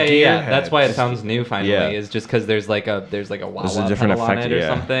 It's yeah. That's why it sounds new finally. Yeah. Is just because there's like a wah wah different pedal effect on it or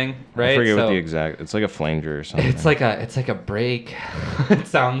something, right? I forget what the exact. It's like a flanger or something. It's like a break. It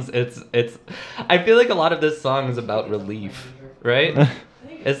sounds. It's. I feel like a lot of this song is about relief, right?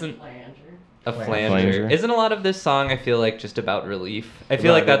 Isn't a flanger? Isn't a lot of this song? I feel like just about relief. I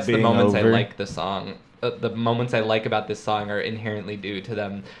feel like that's the moments I like the song. The moments I like about this song are inherently due to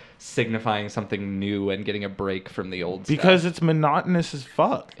them signifying something new and getting a break from the old stuff. Because it's monotonous as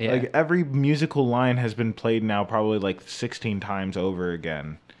fuck. Yeah. Like every musical line has been played now probably like 16 times over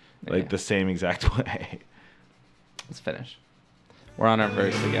again. Like the same exact way. Let's finish. We're on our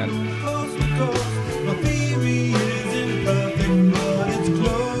verse again.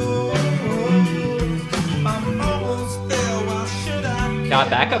 Got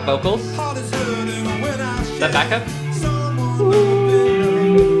backup vocals? Is that backup?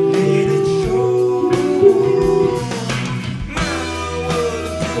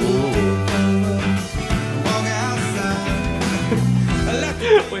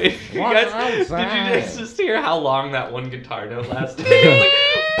 Wait, did you guys just hear how long that one guitar note lasted? It was like,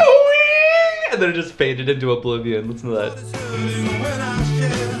 boing! And then it just faded into oblivion. Listen to that.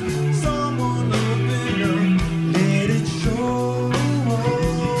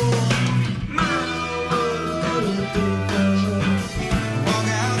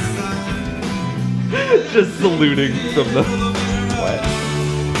 Just saluting from the... What?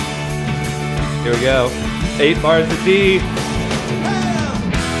 Here we go. 8 bars of D.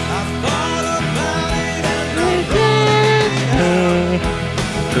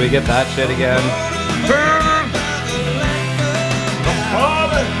 Do we get that shit again?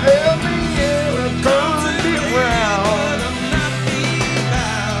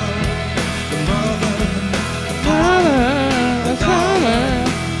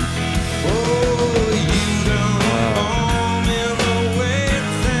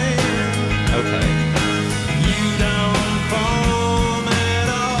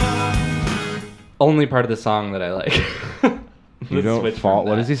 Only part of the song that I like. You don't fall.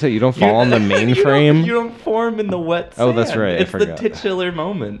 What does he say? You don't fall on the mainframe. You don't form in the wet sand. Oh, that's right. It's the titular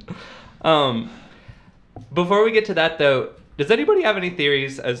moment. Before we get to that, though, does anybody have any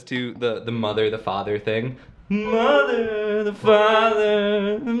theories as to the mother, the father thing? Mother, the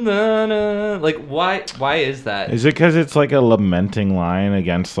father, na-na. Like, why is that? Is it because it's like a lamenting line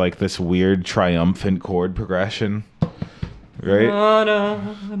against like this weird triumphant chord progression? Right?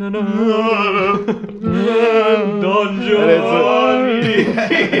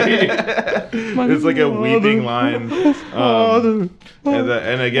 It's like a weeping line. And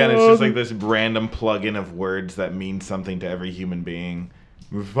again, it's just like this random plug-in of words that mean something to every human being.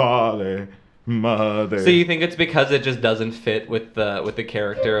 father, mother. So you think it's because it just doesn't fit with the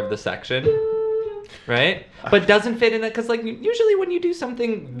character of the section, right? But doesn't fit in it because like usually when you do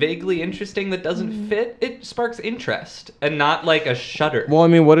something vaguely interesting that doesn't fit, it sparks interest and not like a shudder. Well, I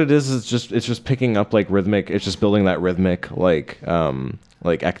mean, what it is it's just picking up like rhythmic. It's just building that rhythmic like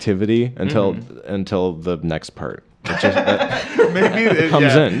activity until the next part. It just, maybe it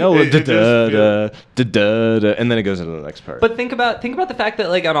comes in. No, it and then it goes into the next part. But think about the fact that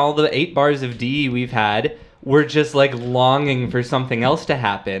like on all the 8 bars of D we've had, we're just like longing for something else to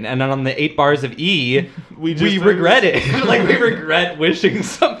happen, and then on the 8 bars of E, we regret it. Like we regret wishing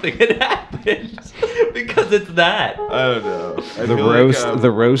something had happened because it's that. I don't know. The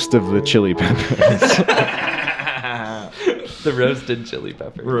roast of the chili peppers. The roasted chili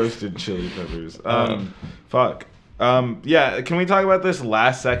peppers. Roasted chili peppers. Fuck. Yeah, can we talk about this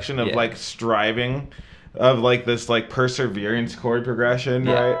last section of like striving, of like this like perseverance chord progression,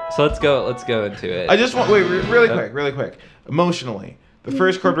 right? So let's go into it. I just want really quick. Emotionally, the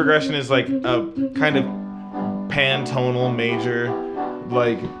first chord progression is like a kind of pantonal major,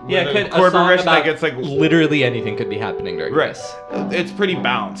 like chord progression that gets like literally anything could be happening during this. It's pretty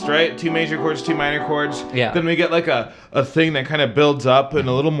balanced, right? 2 major chords, 2 minor chords. Yeah. Then we get like a thing that kind of builds up and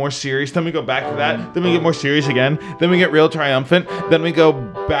a little more serious. Then we go back to that. Then we get more serious again. Then we get real triumphant. Then we go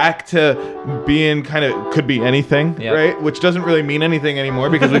back to being kind of could be anything, right? Which doesn't really mean anything anymore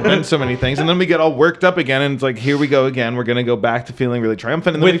because we've been so many things. And then we get all worked up again, and it's like here we go again. We're gonna go back to feeling really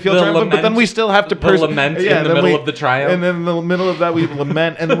triumphant, and then we feel triumphant, but then we still have to lament in the middle of the triumph. And then in the middle of that we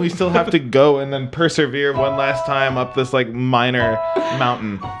lament, and then we still have to go and then persevere one last time up this like minor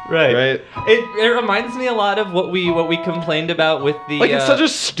mountain. Right. It reminds me a lot of what we complained about with the it's such a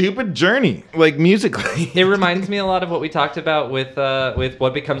stupid journey, like musically. It reminds me a lot of what we talked about with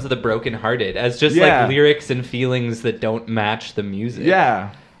What Becomes of the Brokenhearted, as just like lyrics and feelings that don't match the music. Yeah.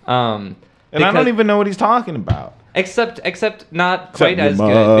 And I don't even know what he's talking about. Except not quite as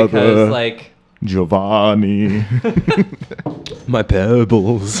good because like Giovanni. My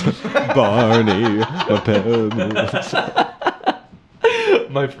pebbles. Barney. My pebbles.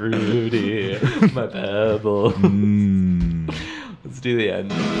 My fruity. My pebbles. Let's do the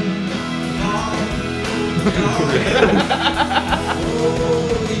end.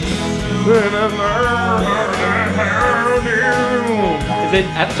 Is it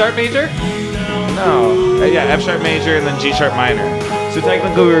F sharp major? No. Yeah, F sharp major and then G sharp minor. So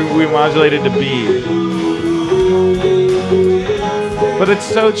technically we modulated to B. But it's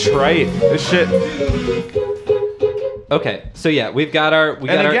so trite. This shit. Okay, so yeah, we got our E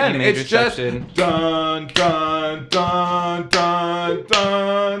major it's just section. Dun dun dun dun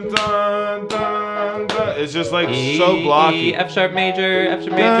dun dun dun dun. It's just like so blocky. E, F sharp major, G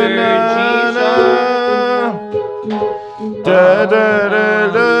sharp. Da, da, da,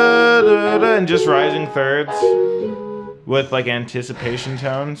 da, da, da, and just rising thirds with like anticipation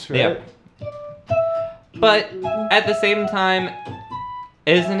tones, right? Yeah. But at the same time,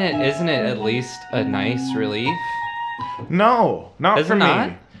 isn't it at least a nice relief? No, not for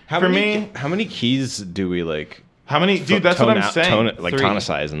me. How many keys do we like? How many? Dude, that's what I'm saying.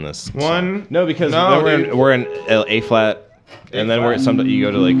 Tonicize in this. One. Song. No, because we're in A flat. And then where you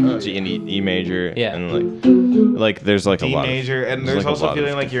go to like G and E major, and like there's like D a lot major, and there's also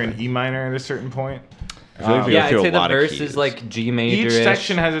feeling like you're in E minor at a certain point. I'd say the verse is like G major. Each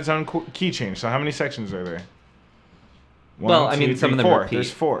section has its own key change. So how many sections are there? One, 2, 3, some of them 4. repeat.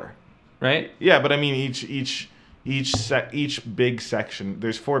 There's 4, right? Yeah, but I mean each big section.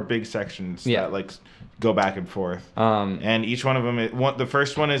 There's 4 big sections that like go back and forth. And each one of them, the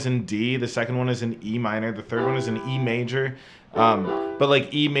first one is in D, the second one is in E minor, the third one is in E major. But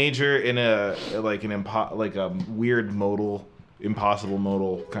like E major in a weird modal, impossible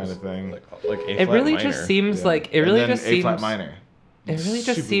modal kind of thing. Like A flat it really minor. Just seems like it really just A seems flat minor. It really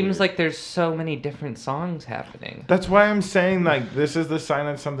just seems like there's so many different songs happening. That's why I'm saying like this is the sign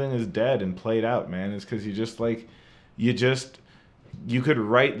that something is dead and played out, man. Is because you could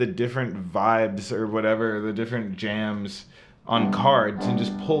write the different vibes or whatever, the different jams on cards and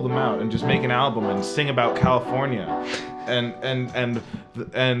just pull them out and just make an album and sing about California, and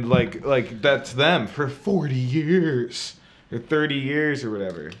like that's them for 40 years or 30 years or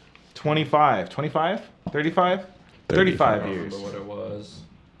whatever, 35 35 years. I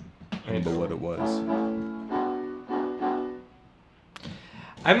remember what it was.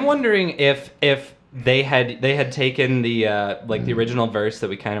 I'm wondering if they had taken the the original verse that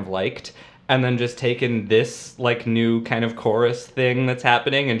we kind of liked, and then just taken this like new kind of chorus thing that's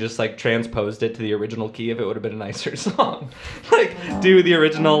happening and just like transposed it to the original key, if it would have been a nicer song. Like do the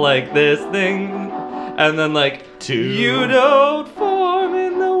original like this thing, and then like you don't for me.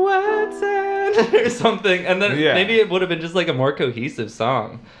 or something, and then maybe it would have been just like a more cohesive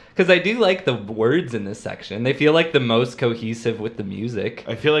song. Because I do like the words in this section. They feel like the most cohesive with the music.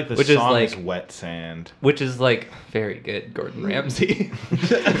 I feel like the song is Wet Sand. Which is like very good, Gordon Ramsay.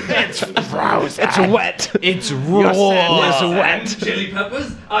 It's frozen. It's wet. It's raw. It's wet. Chili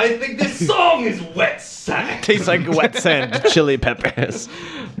Peppers. I think this song is Wet Sand. Tastes like wet sand. Chili peppers.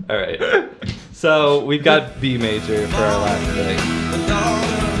 All right. So we've got B major for our last thing.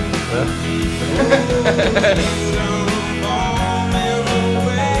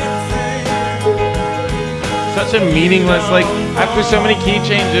 Such a meaningless, like, after so many key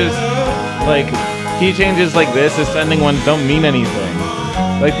changes like this, ascending ones don't mean anything.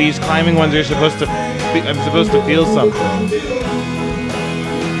 Like, these climbing ones are supposed to, I'm supposed to feel something.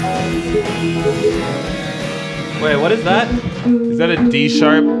 Wait, what is that? Is that a D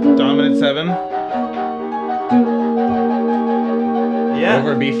sharp dominant 7? Yeah,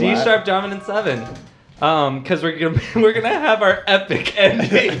 over B flat. D sharp dominant 7. Because we're gonna have our epic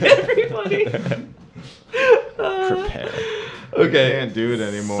ending, everybody. Prepare. Okay. I can't do it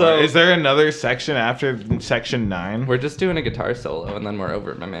anymore. So, is there another section after section 9? We're just doing a guitar solo and then we're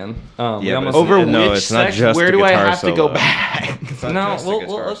over it, my man. Over which section? Where do I have to go back? No,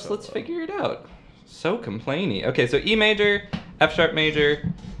 let's figure it out. So complainy. Okay, so E major, F sharp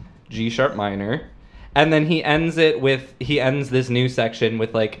major, G sharp minor, and then he ends this new section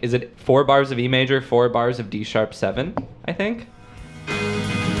with like, is it 4 bars of E major, 4 bars of D sharp 7, I think?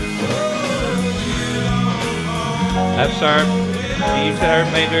 F sharp, D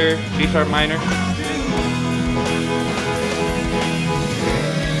sharp major, G sharp minor.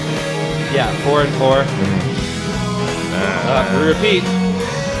 Yeah, 4 and 4. Repeat.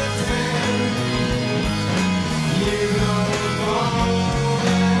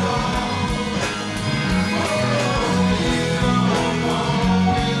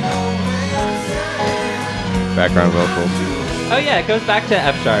 Background vocals. Oh yeah, it goes back to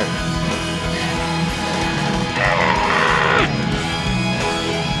F sharp.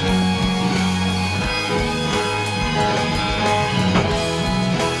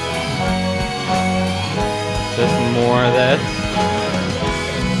 Just more of this.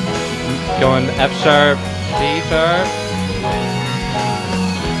 Going F sharp, D sharp.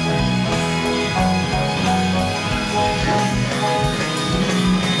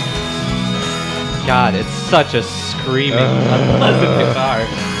 God, it's such a screaming, unpleasant guitar.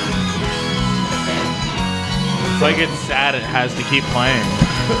 It's like it's sad it has to keep playing.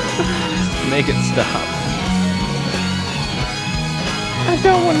 Make it stop. I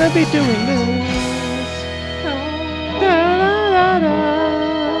don't want to be doing this.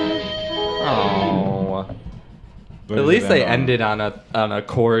 Oh. At least they ended on a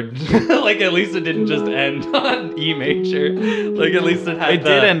chord. Like at least it didn't just end on E major. Like at least it had. It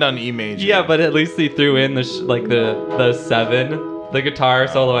did end on E major. Yeah, but at least they threw in the 7. The guitar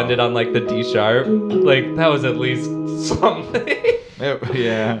solo ended on like the D sharp. Like that was at least something.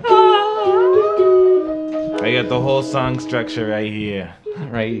 Yeah. I got the whole song structure right here.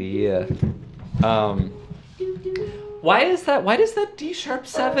 Right here. Why does that D sharp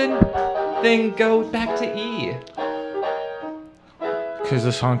 7 thing go back to E? Because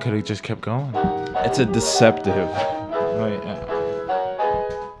the song could have just kept going. It's a deceptive. Right.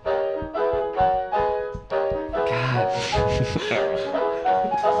 God.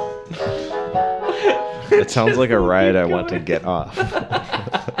 It sounds like a ride I want to get off.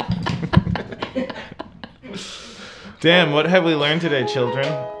 Damn, what have we learned today, children?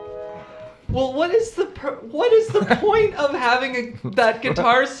 Well, what is the point of having that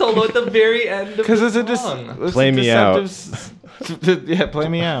guitar solo at the very end of the song? Play me out. Yeah, play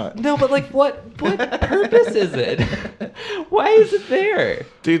me out. No, but like, what purpose is it? Why is it there?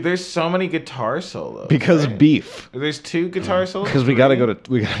 Dude, there's so many guitar solos. Because beef. There's 2 guitar solos. Because we gotta go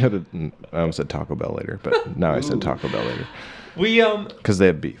to. I almost said Taco Bell later, but now I said Taco Bell later. Because they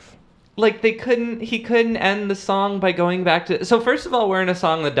have beef. Like he couldn't end the song by going back to. So first of all, we're in a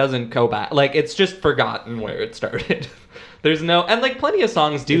song that doesn't go back. Like it's just forgotten where it started. There's no, and like plenty of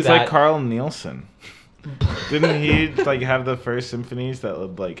songs do that. It's like Carl Nielsen. Didn't he like have the first symphonies that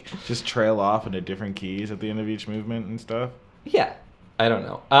would like just trail off into different keys at the end of each movement and stuff? Yeah. I don't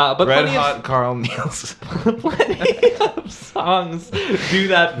know. But Red Hot Carl Nielsen. Plenty of songs do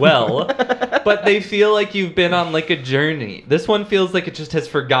that well, but they feel like you've been on like a journey. This one feels like it just has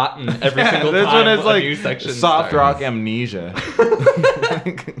forgotten every single this time one is like a new section soft starts. rock amnesia.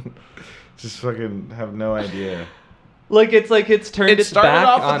 Just fucking have no idea. Like it's turned its started back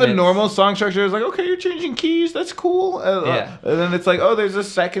off on with the its... normal song structure. It was like, okay, you're changing keys. That's cool. Yeah. And then it's like, oh, there's a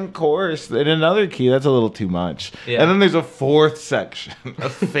second chorus in another key. That's a little too much. Yeah. And then there's a fourth section, a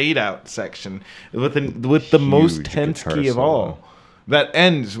fade out section with the most tense key of all. That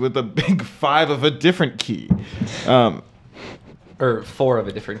ends with a big 5 of a different key. Or 4 of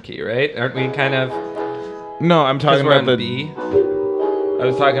a different key, right? Aren't we kind of... No, I'm talking about the B. I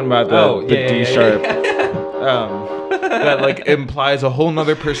was talking about the D sharp. That like implies a whole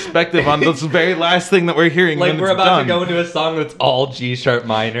nother perspective on this very last thing that we're hearing. Like we're about to go into a song that's all G sharp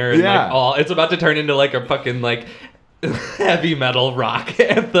minor, and it's about to turn into like a fucking like heavy metal rock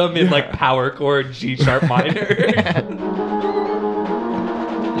anthem in like power chord G sharp minor.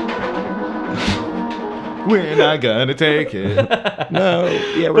 We're not gonna take it. No,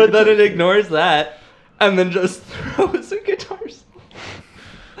 yeah, but then it ignores that and then just throws a guitar solo.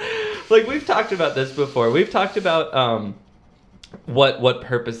 Like we've talked about this before. We've talked about what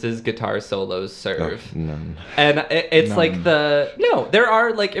purposes guitar solos serve. Oh, none. And it's None. like there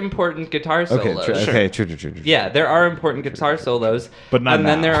are like important guitar solos. True. Yeah, there are important guitar solos. But not And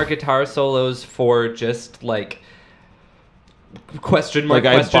then now. there are guitar solos for just like question mark,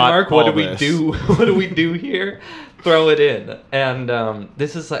 Like, I question bought mark, what do all we this. do? What do we do here? Throw it in. And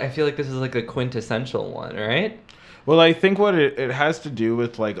this is like, I feel like this is like a quintessential one, right? Well, I think what it has to do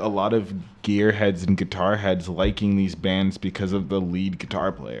with like a lot of gearheads and guitar heads liking these bands because of the lead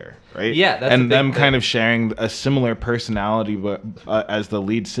guitar player, right? Yeah, that's and a big them thing. kind of sharing a similar personality as the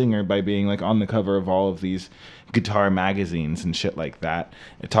lead singer by being like on the cover of all of these guitar magazines and shit like that,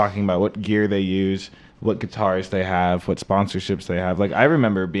 and talking about what gear they use, what guitars they have, what sponsorships they have. Like I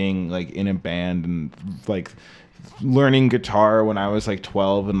remember being like in a band and like learning guitar when I was like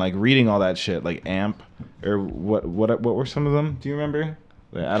 12 and like reading all that shit, like Amp or what were some of them? Do you remember?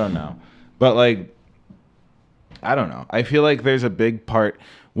 Like, I don't know. But like I don't know. I feel like there's a big part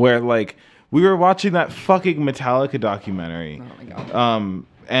where like we were watching that fucking Metallica documentary. Oh my God.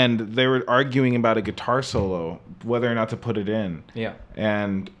 And they were arguing about a guitar solo, whether or not to put it in. Yeah.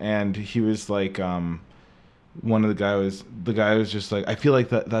 And he was like the guy was just like, I feel like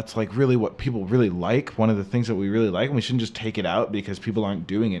that's like really what people really like. One of the things that we really like, and we shouldn't just take it out because people aren't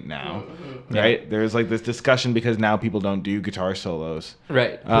doing it now, right? There's like this discussion because now people don't do guitar solos,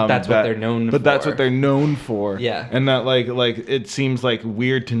 Right. But that's what they're known for. But that's what they're known for. Yeah. And that like it seems like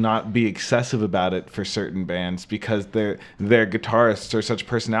weird to not be excessive about it for certain bands because their guitarists are such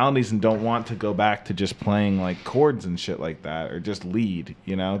personalities and don't want to go back to just playing like chords and shit like that or just lead.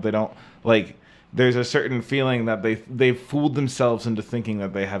 You know, they don't like. There's a certain feeling that they've fooled themselves into thinking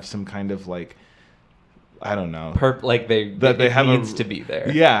that they have some kind of like, I don't know, it needs to be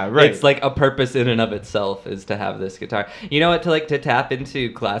there. Yeah, right. It's like a purpose in and of itself is to have this guitar. You know what? To tap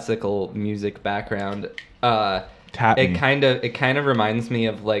into classical music background, it kind of reminds me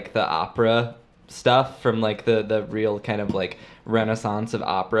of like the opera stuff from like the real kind of like renaissance of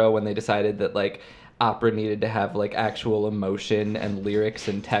opera when they decided that like opera needed to have like actual emotion and lyrics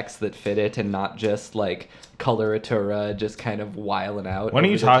and text that fit it and not just like coloratura just kind of wiling out. What are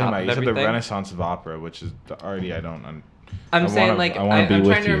you talking about? You said the Renaissance of opera, which is already I'm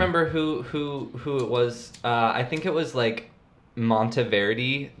trying to remember who it was. I think it was like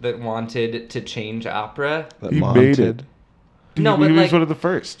Monteverdi that wanted to change opera. He made it. No, he but was like, one of the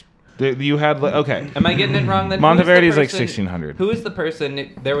first. You had like, okay. Am I getting it wrong then? Monteverdi is like 1600. Who is the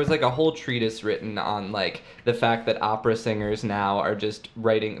person? There was like a whole treatise written on like the fact that opera singers now are just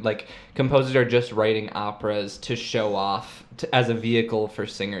writing, like composers are just writing operas to show off, as a vehicle for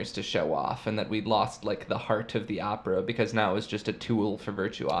singers to show off, and that we lost like the heart of the opera because now it's just a tool for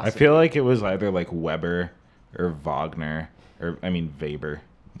virtuosity. I feel like it was either like Weber or Wagner or Weber.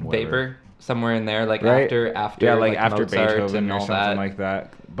 Weber. Somewhere in there, like right? after like after Mozart Beethoven and or all something that. like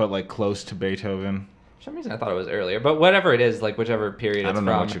that, but like close to Beethoven. For some reason I thought it was earlier, but whatever it is, like whichever period it's from.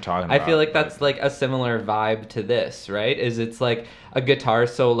 I don't know what you're talking I about. feel like that's like a similar vibe to this, right? It's like a guitar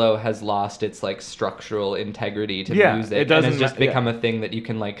solo has lost its like structural integrity to music, it doesn't and it's just become a thing that you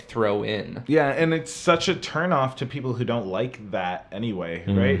can like throw in. Yeah, and it's such a turnoff to people who don't like that anyway,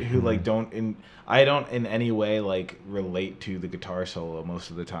 right? Who like I don't in any way like relate to the guitar solo most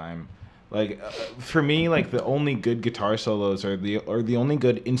of the time. Like for me, like the only good guitar solos are the only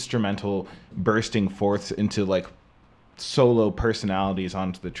good instrumental bursting forths into like solo personalities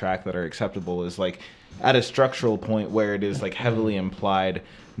onto the track that are acceptable is like at a structural point where it is like heavily implied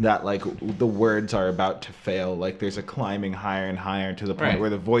that like the words are about to fail. Like there's a climbing higher and higher to the point where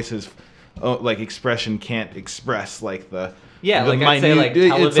the voice's like expression can't express like the. Yeah, the like I'd say like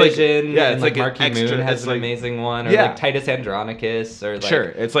Television, and like Marquee Moon has an amazing one, or like Titus Andronicus, or like sure,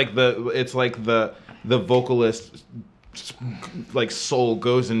 it's like the vocalist like soul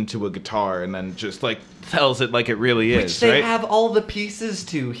goes into a guitar and then just like tells it like it really is. Which they right? have all the pieces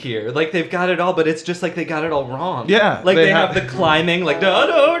to here. Like they've got it all, but it's just like they got it all wrong. Yeah. Like they have the climbing, like da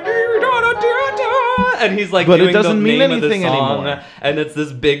da da da da da, and he's like but doing it doesn't the mean name anything of the song, anymore. and it's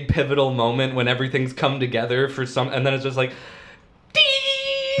this big pivotal moment when everything's come together for some, and then it's just like.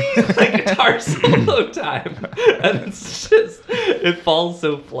 Like guitar solo time, and it's just it falls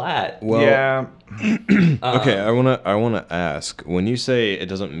so flat. Well, yeah. Okay, I wanna ask, when you say it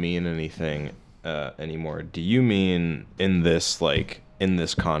doesn't mean anything anymore, do you mean in this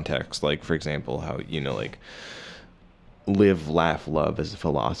context, like for example, how like live, laugh, love as a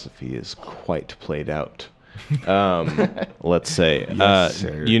philosophy is quite played out? Let's say, Yes,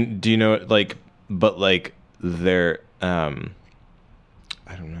 sir. do you know like, but like there. I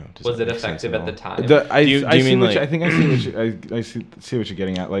don't know. Was it effective at the time? I see what you're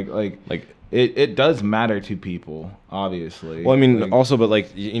getting at. Like it does matter to people, obviously. Well, I mean, like, also, but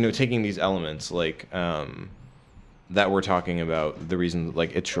like taking these elements, like that we're talking about, the reason,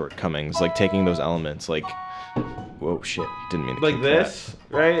 like its shortcomings, like taking those elements, like, whoa, shit, didn't mean to like kick this,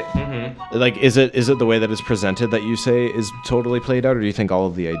 right? Mm-hmm. Like, is it the way that it's presented that you say is totally played out, or do you think all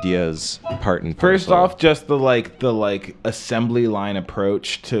of the ideas part and First parcel? off, just the assembly line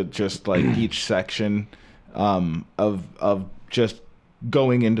approach to just like each section of just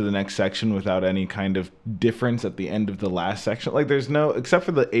going into the next section without any kind of difference at the end of the last section. Like there's no, except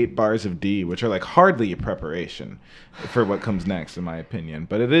for the 8 bars of D, which are like hardly a preparation for what comes next, in my opinion.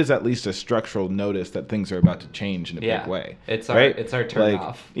 But it is at least a structural notice that things are about to change in a big way. It's right? our turn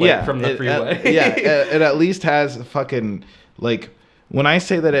off. From the freeway. It at least has fucking like. When I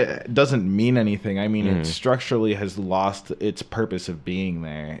say that it doesn't mean anything, I mean it structurally has lost its purpose of being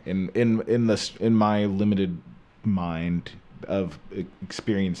there. In my limited mind of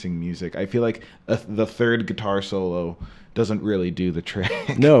experiencing music, I feel like the third guitar solo doesn't really do the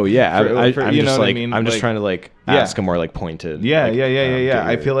trick. No, yeah, I'm you just know what like I mean? I'm just Like, trying to like ask a more like pointed. Yeah.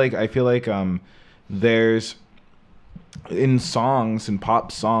 I feel like there's in songs and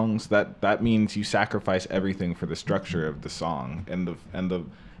pop songs that means you sacrifice everything for the structure of the song and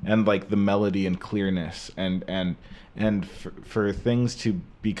like the melody and clearness and for things to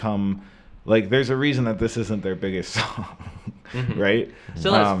become like, there's a reason that this isn't their biggest song, right?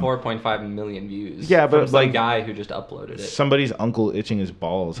 Still has 4.5 million views. Yeah, but from some like guy who just uploaded it. Somebody's uncle itching his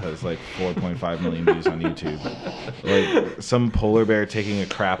balls has like 4.5 million views on YouTube. Like some polar bear taking a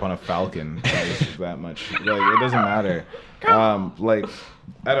crap on a falcon has that much. Like it doesn't matter. Like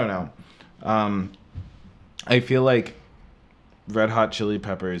I don't know. I feel like Red Hot Chili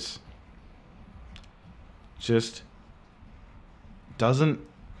Peppers just doesn't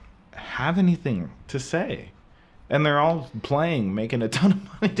have anything to say, and they're all making a ton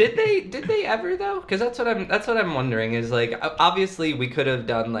of money. Did they ever though? Because that's what I'm wondering. Is like, obviously we could have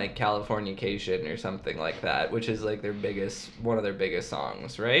done like Californication or something like that, which is like one of their biggest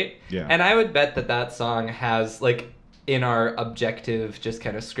songs, right? Yeah. And I would bet that song has like, in our objective, just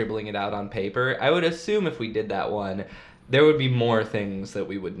kind of scribbling it out on paper, I would assume if we did that one, there would be more things that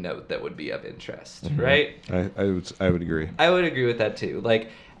we would note that would be of interest, right? I would agree. I would agree with that too. Like,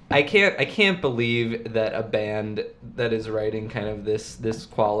 I can't believe that a band that is writing kind of this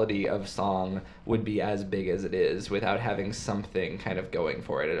quality of song would be as big as it is without having something kind of going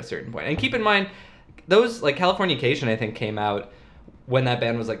for it at a certain point. And keep in mind, those like Californication, I think, came out when that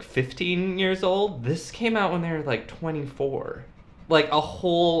band was like 15 years old. This came out when they were like 24. Like a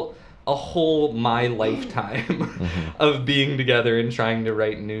whole my lifetime of being together and trying to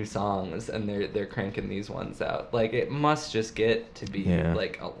write new songs, and they're cranking these ones out. Like, it must just get to be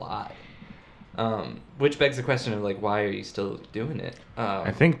like a lot. Which begs the question of like, why are you still doing it?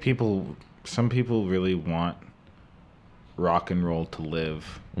 I think some people really want rock and roll to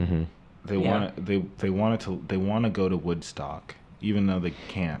live. Mm-hmm. They want to go to Woodstock, even though they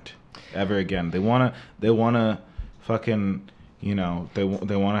can't ever again. They want to fucking, they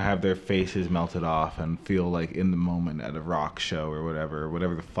want to have their faces melted off and feel like in the moment at a rock show or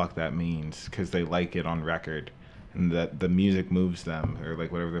whatever the fuck that means, because they like it on record and that the music moves them, or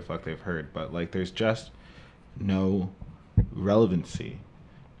like whatever the fuck they've heard. But like, there's just no relevancy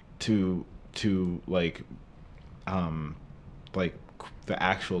to like the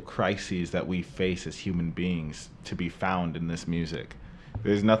actual crises that we face as human beings to be found in this music.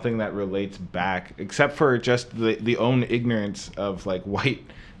 There's nothing that relates back, except for just the own ignorance of like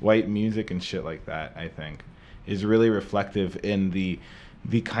white music and shit like that. I think is really reflective in the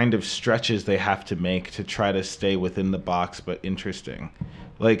kind of stretches they have to make to try to stay within the box but interesting.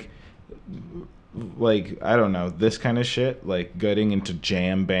 Like I don't know, this kind of shit, like getting into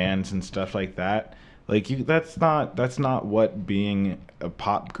jam bands and stuff like that. Like that's not what being a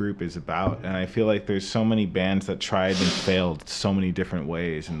pop group is about. And I feel like there's so many bands that tried and failed so many different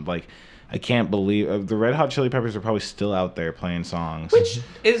ways. And like, I can't believe the Red Hot Chili Peppers are probably still out there playing songs, which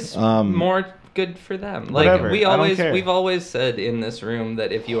is more good for them. Like whatever. we've always said in this room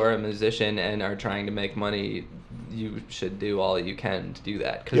that if you are a musician and are trying to make money, you should do all you can to do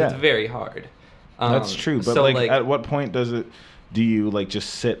that, because it's very hard. That's true, but so like at what point do you like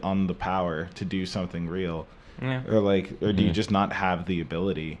just sit on the power to do something real? Yeah. Or do you just not have the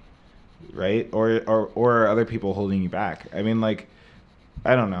ability, right? Or are other people holding you back? I mean, like,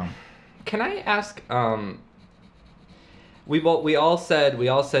 I don't know. Can I ask? We all said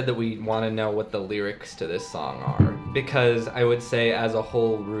that we want to know what the lyrics to this song are, because I would say as a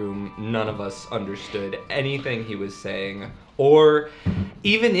whole room, none of us understood anything he was saying, or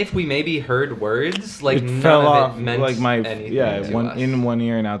even if we maybe heard words, like none fell of off, it meant like anything to us. In one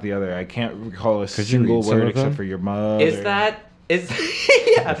ear and out the other. I can't recall a single word except for your mother. Yeah, it's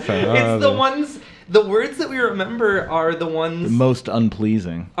the ones. The words that we remember are the ones most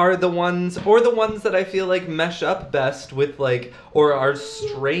unpleasing. Or the ones that I feel like mesh up best with like, or are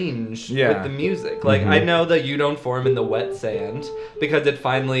strange with the music. Like I know that You Don't Form in the Wet Sand, because it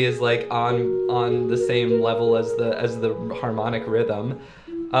finally is like on the same level as the harmonic rhythm.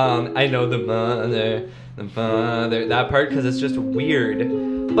 I know the mother, that part, because it's just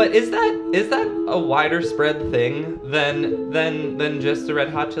weird. But is that a wider spread thing than just the Red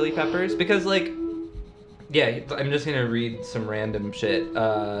Hot Chili Peppers? Because like. Yeah, I'm just gonna read some random shit.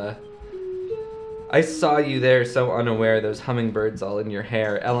 I saw you there so unaware, those hummingbirds all in your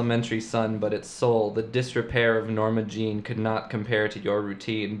hair. Elementary sun, but its soul. The disrepair of Norma Jean could not compare to your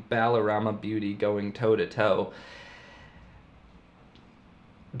routine. Ballerama beauty going toe to toe.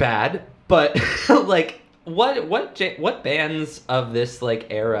 Bad, but like what bands of this like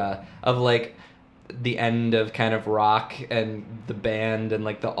era of like the end of kind of rock and the band and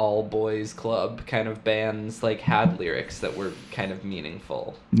like the all boys club kind of bands like had lyrics that were kind of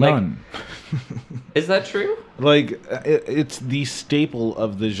meaningful? None. Like, is that true? Like it's the staple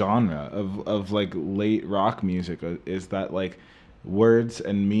of the genre of like late rock music is that like words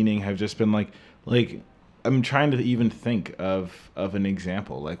and meaning have just been like I'm trying to even think of an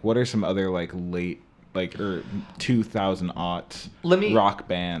example. Like what are some other like late or 2000 aughts rock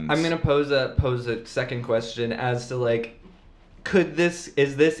bands? I'm gonna pose a second question as to like,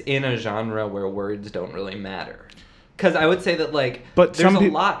 is this in a genre where words don't really matter? Because I would say that like, but there's a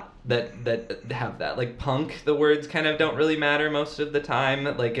lot that have that. Like punk, the words kind of don't really matter most of the time.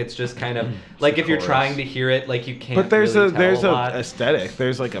 Like it's just kind of like if you're trying to hear it, like you can't. But there's really there's a aesthetic.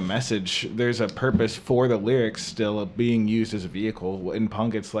 There's like a message. There's a purpose for the lyrics still being used as a vehicle. In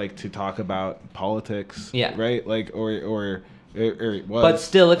punk, it's like to talk about politics. Yeah. Right. Like or it was. But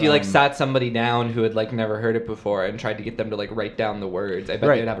still, if you like sat somebody down who had like never heard it before and tried to get them to like write down the words, I bet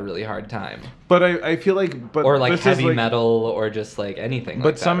they'd have a really hard time. But I feel like, or like heavy metal or just like anything.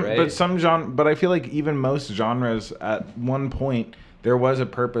 But But I feel like even most genres at one point there was a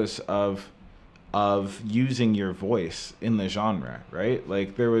purpose of using your voice in the genre, right?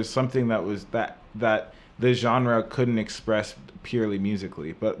 Like there was something that was that the genre couldn't express purely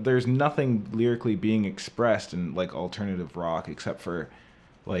musically, but there's nothing lyrically being expressed in like alternative rock except for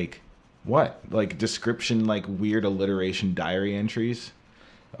like description, like weird alliteration diary entries.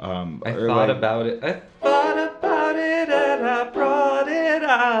 I thought about it and I brought it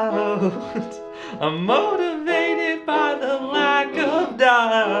out. I'm motivated by the lack of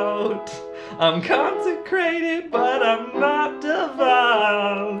doubt. I'm consecrated, but I'm not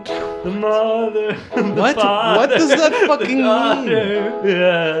devout. The mother, the what? father, what does that fucking mean?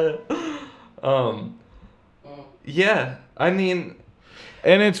 Yeah. I mean,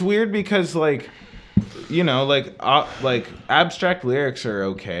 and it's weird because like, you know, like abstract lyrics are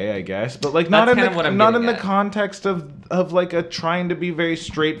okay, I guess, but like not in the context of like a trying to be very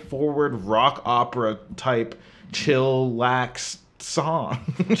straightforward rock opera type chillax song.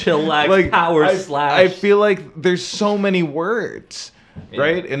 Chillax like, power slash. I feel like there's so many words,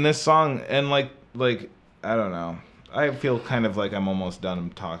 right, in this song, and like I don't know. I feel kind of like I'm almost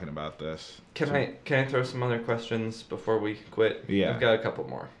done talking about this. Can I throw some other questions before we quit? Yeah, I've got a couple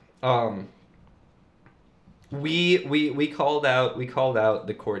more. We called out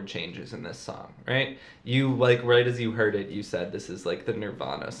the chord changes in this song, right? You like right as you heard it, you said this is like the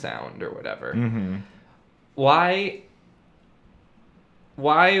Nirvana sound or whatever. Mm-hmm. Why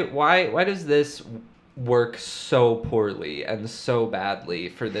does this work so poorly and so badly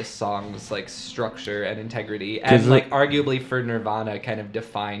for this song's like structure and integrity, and like arguably for Nirvana kind of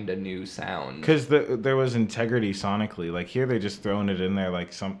defined a new sound. Because there was integrity sonically. Like here, they're just throwing it in there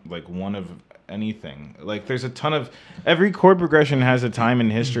like one of anything. Like there's a ton of every chord progression has a time in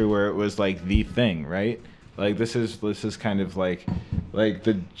history where it was like the thing, right? Like this is kind of like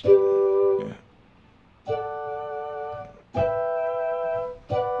the.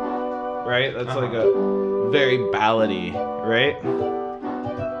 Right? That's like a very ballady, right?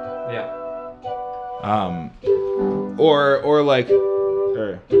 Yeah. Or like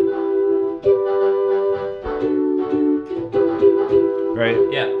right?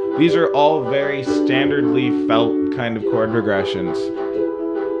 Yeah. These are all very standardly felt kind of chord progressions.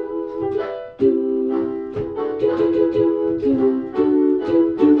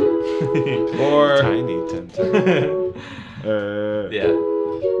 Or tiny tempo. Yeah.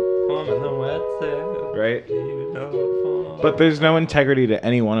 Right? But there's no integrity to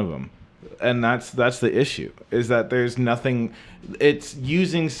any one of them. And that's the issue, is that there's nothing. It's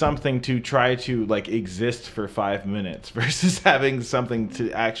using something to try to like exist for 5 minutes versus having something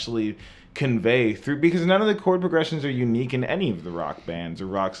to actually convey through, because none of the chord progressions are unique in any of the rock bands or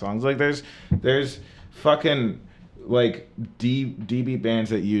rock songs. Like there's fucking like DB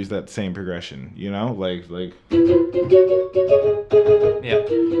bands that use that same progression, you know, like yeah,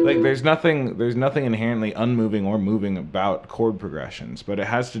 like there's nothing inherently unmoving or moving about chord progressions, but it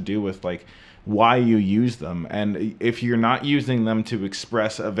has to do with like why you use them. And if you're not using them to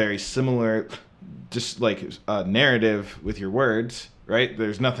express a very similar just like narrative with your words, right,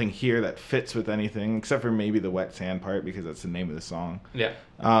 there's nothing here that fits with anything except for maybe the wet sand part, because that's the name of the song. Yeah.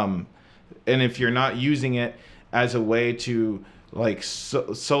 And if you're not using it as a way to like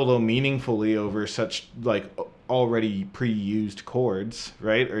solo meaningfully over such like already pre-used chords,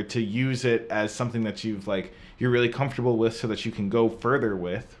 right? Or to use it as something that you're really comfortable with so that you can go further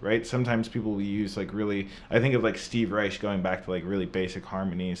with, right? Sometimes people will use like really, I think of like Steve Reich going back to like really basic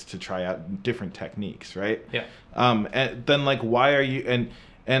harmonies to try out different techniques, right? Yeah. And then like why are you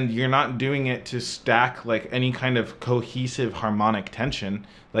and you're not doing it to stack like any kind of cohesive harmonic tension,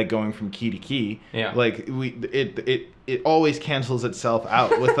 like going from key to key. Yeah. Like it always cancels itself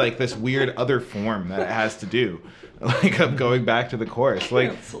out with like this weird other form that it has to do, like of going back to the chorus.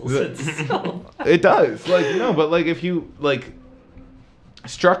 Like it does. Like no, but like if you like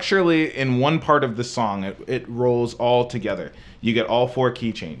structurally in one part of the song, it rolls all together. You get all 4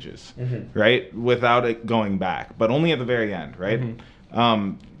 key changes, right, without it going back, but only at the very end, right?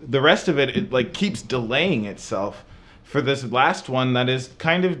 The rest of it like keeps delaying itself for this last one that is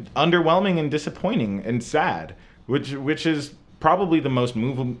kind of underwhelming and disappointing and sad, which is probably the most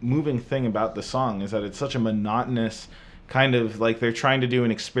moving thing about the song, is that it's such a monotonous kind of like they're trying to do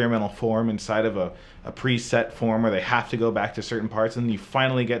an experimental form inside of a preset form where they have to go back to certain parts, and then you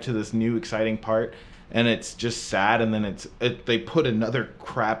finally get to this new exciting part and it's just sad, and then they put another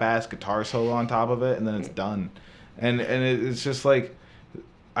crap ass guitar solo on top of it, and then it's done. And it's just like,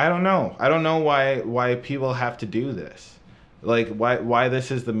 I don't know why people have to do this. Like why this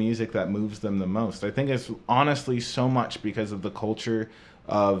is the music that moves them the most. I think it's honestly so much because of the culture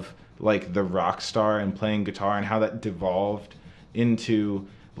of like the rock star and playing guitar, and how that devolved into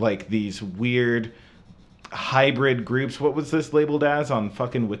like these weird hybrid groups. What was this labeled as on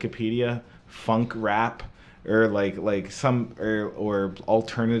fucking Wikipedia? Funk rap, or like some or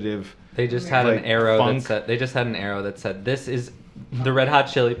alternative. They just had like an arrow that said this is the Red Hot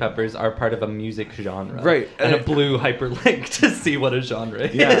Chili Peppers are part of a music genre, right? And a blue hyperlink to see what a genre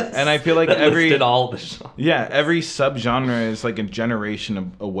is. Yeah, and I feel like every subgenre is like a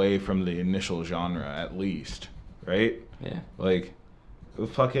generation away from the initial genre, at least, right? Yeah, like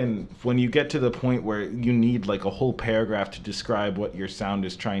fucking when you get to the point where you need like a whole paragraph to describe what your sound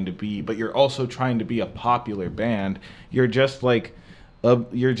is trying to be, but you're also trying to be a popular band, you're just like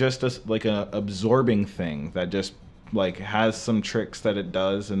an absorbing thing that just like has some tricks that it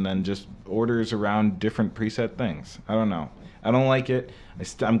does, and then just orders around different preset things. I don't know. I don't like it.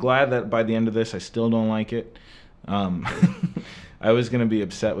 I'm glad that by the end of this, I still don't like it. I was gonna be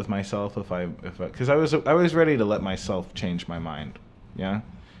upset with myself because I was ready to let myself change my mind. Yeah,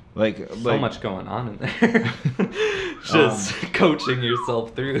 like much going on in there. Just coaching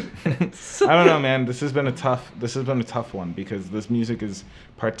yourself through this. I don't know, man. This has been a tough one, because this music is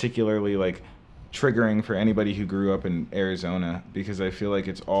particularly like triggering for anybody who grew up in Arizona, because I feel like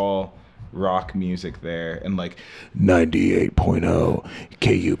it's all rock music there, and like 98.0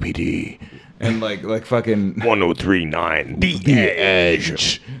 KUPD, and like fucking 103.9 The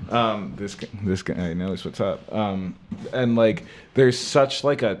Edge. This guy knows what's up. And like there's such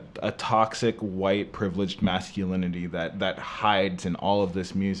like a toxic white privileged masculinity that hides in all of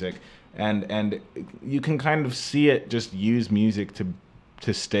this music, and you can kind of see it just use music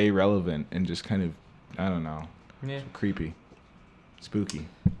to stay relevant and just kind of, I don't know, creepy, spooky.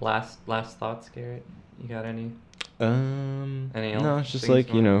 Last thoughts, Garrett? You got any? No, it's just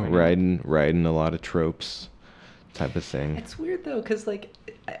like, you know, riding a lot of tropes type of thing. It's weird though, because like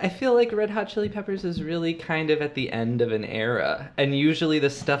I feel like Red Hot Chili Peppers is really kind of at the end of an era, and usually the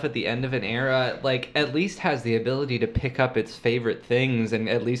stuff at the end of an era like at least has the ability to pick up its favorite things and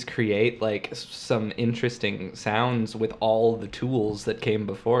at least create like some interesting sounds with all the tools that came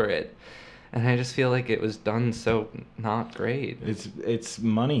before it. And I just feel like it was done so not great. It's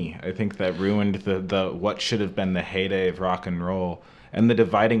money, I think, that ruined the what should have been the heyday of rock and roll, and the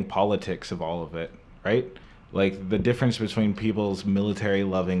dividing politics of all of it, right? Like the difference between people's military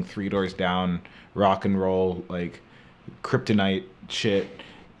loving Three Doors Down rock and roll like kryptonite shit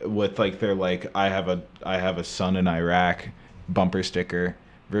with like their like I have a son in Iraq bumper sticker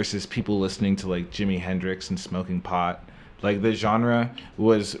versus people listening to like Jimi Hendrix and smoking pot. Like the genre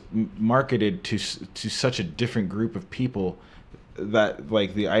was marketed to such a different group of people that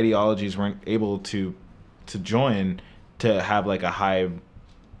like the ideologies weren't able to join to have like a high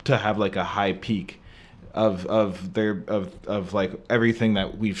peak of like everything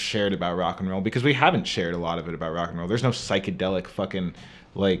that we've shared about rock and roll, because we haven't shared a lot of it about rock and roll. There's no psychedelic fucking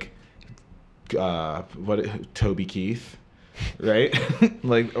like Toby Keith. Right?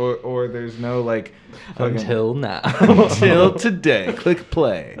 Like or there's no like until now. Until today. Click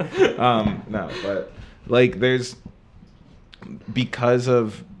play. No, but like there's because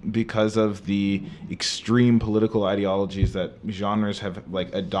of the extreme political ideologies that genres have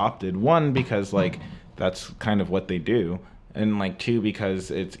like adopted. One, because like that's kind of what they do, and like two,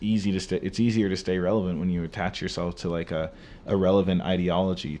 because it's easier to stay relevant when you attach yourself to like a relevant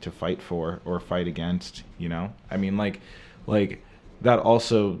ideology to fight for or fight against, you know? I mean like that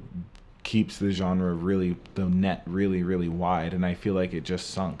also keeps the genre the net really wide, and I feel like it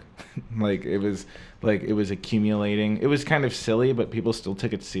just sunk. Like it was accumulating. It was kind of silly, but people still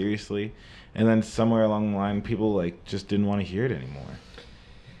took it seriously, and then somewhere along the line people like just didn't want to hear it anymore.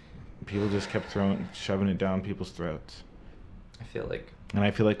 People just kept shoving it down people's throats. I feel like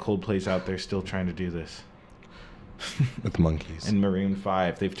Coldplay's out there still trying to do this with monkeys and Maroon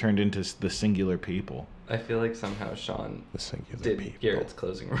 5. They've turned into the singular people. I feel like somehow Sean did people. Garrett's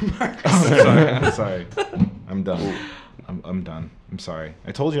closing remarks. I'm sorry. I'm done. I'm done. I'm sorry.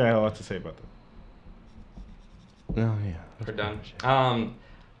 I told you I had a lot to say about that. Oh yeah. We're done. I'm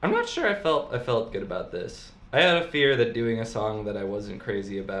not sure I felt good about this. I had a fear that doing a song that I wasn't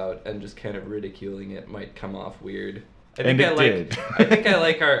crazy about and just kind of ridiculing it might come off weird. I think I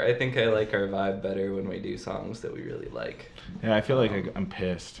like our vibe better when we do songs that we really like. Yeah, I feel like I'm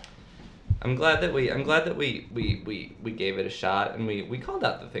pissed. I'm glad that we gave it a shot, and we called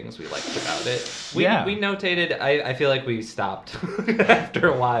out the things we liked about it. We notated. I feel like we stopped after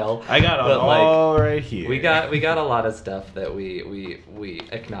a while. I got it all right here. We got a lot of stuff that we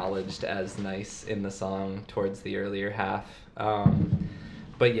acknowledged as nice in the song towards the earlier half.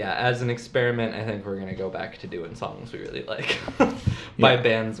 But yeah, as an experiment, I think we're gonna go back to doing songs we really like by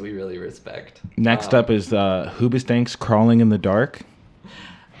bands we really respect. Next up is Hoobastank's "Crawling in the Dark."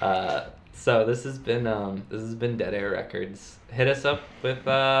 So this has been Dead Air Records. Hit us up with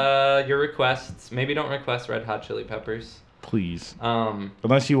your requests. Maybe don't request Red Hot Chili Peppers, please.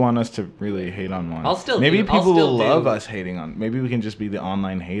 Unless you want us to really hate on one. Maybe people will love us hating on. Maybe we can just be the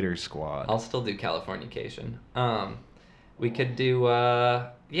online hater squad. I'll still do Californication. We could do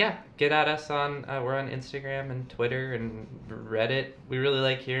get at us on we're on Instagram and Twitter and Reddit. We really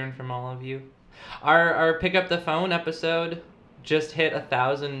like hearing from all of you. Our Pick Up the Phone episode just hit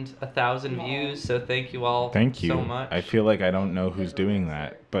 1,000 views, so thank you all so much. I feel like I don't know who's doing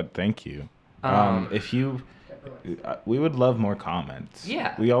that, but thank you. We would love more comments.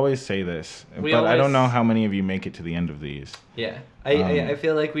 Yeah. We always say this, I don't know how many of you make it to the end of these. Yeah. I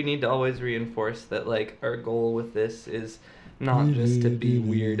feel like we need to always reinforce that like our goal with this is not just to be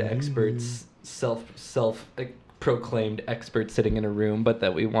weird experts, self-proclaimed experts sitting in a room, but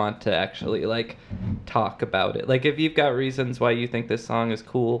that we want to actually like talk about it. Like if you've got reasons why you think this song is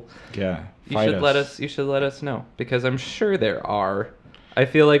cool, you should let us know, because I'm sure there are. I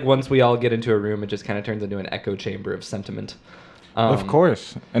feel like once we all get into a room, it just kind of turns into an echo chamber of sentiment. Of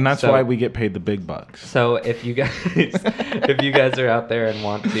course, and that's why we get paid the big bucks. So if you guys are out there and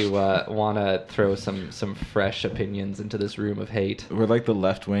want to throw some fresh opinions into this room of hate, we're like the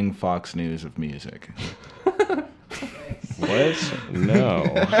left-wing Fox News of music. What? No.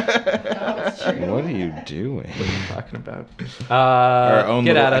 What are you doing? What are you talking about? Our own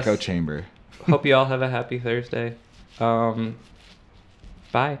get little at echo us. chamber. Hope you all have a happy Thursday. Bye.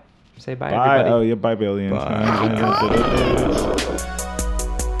 Say bye, Bye. everybody. Oh yeah, bye, billions. Bye.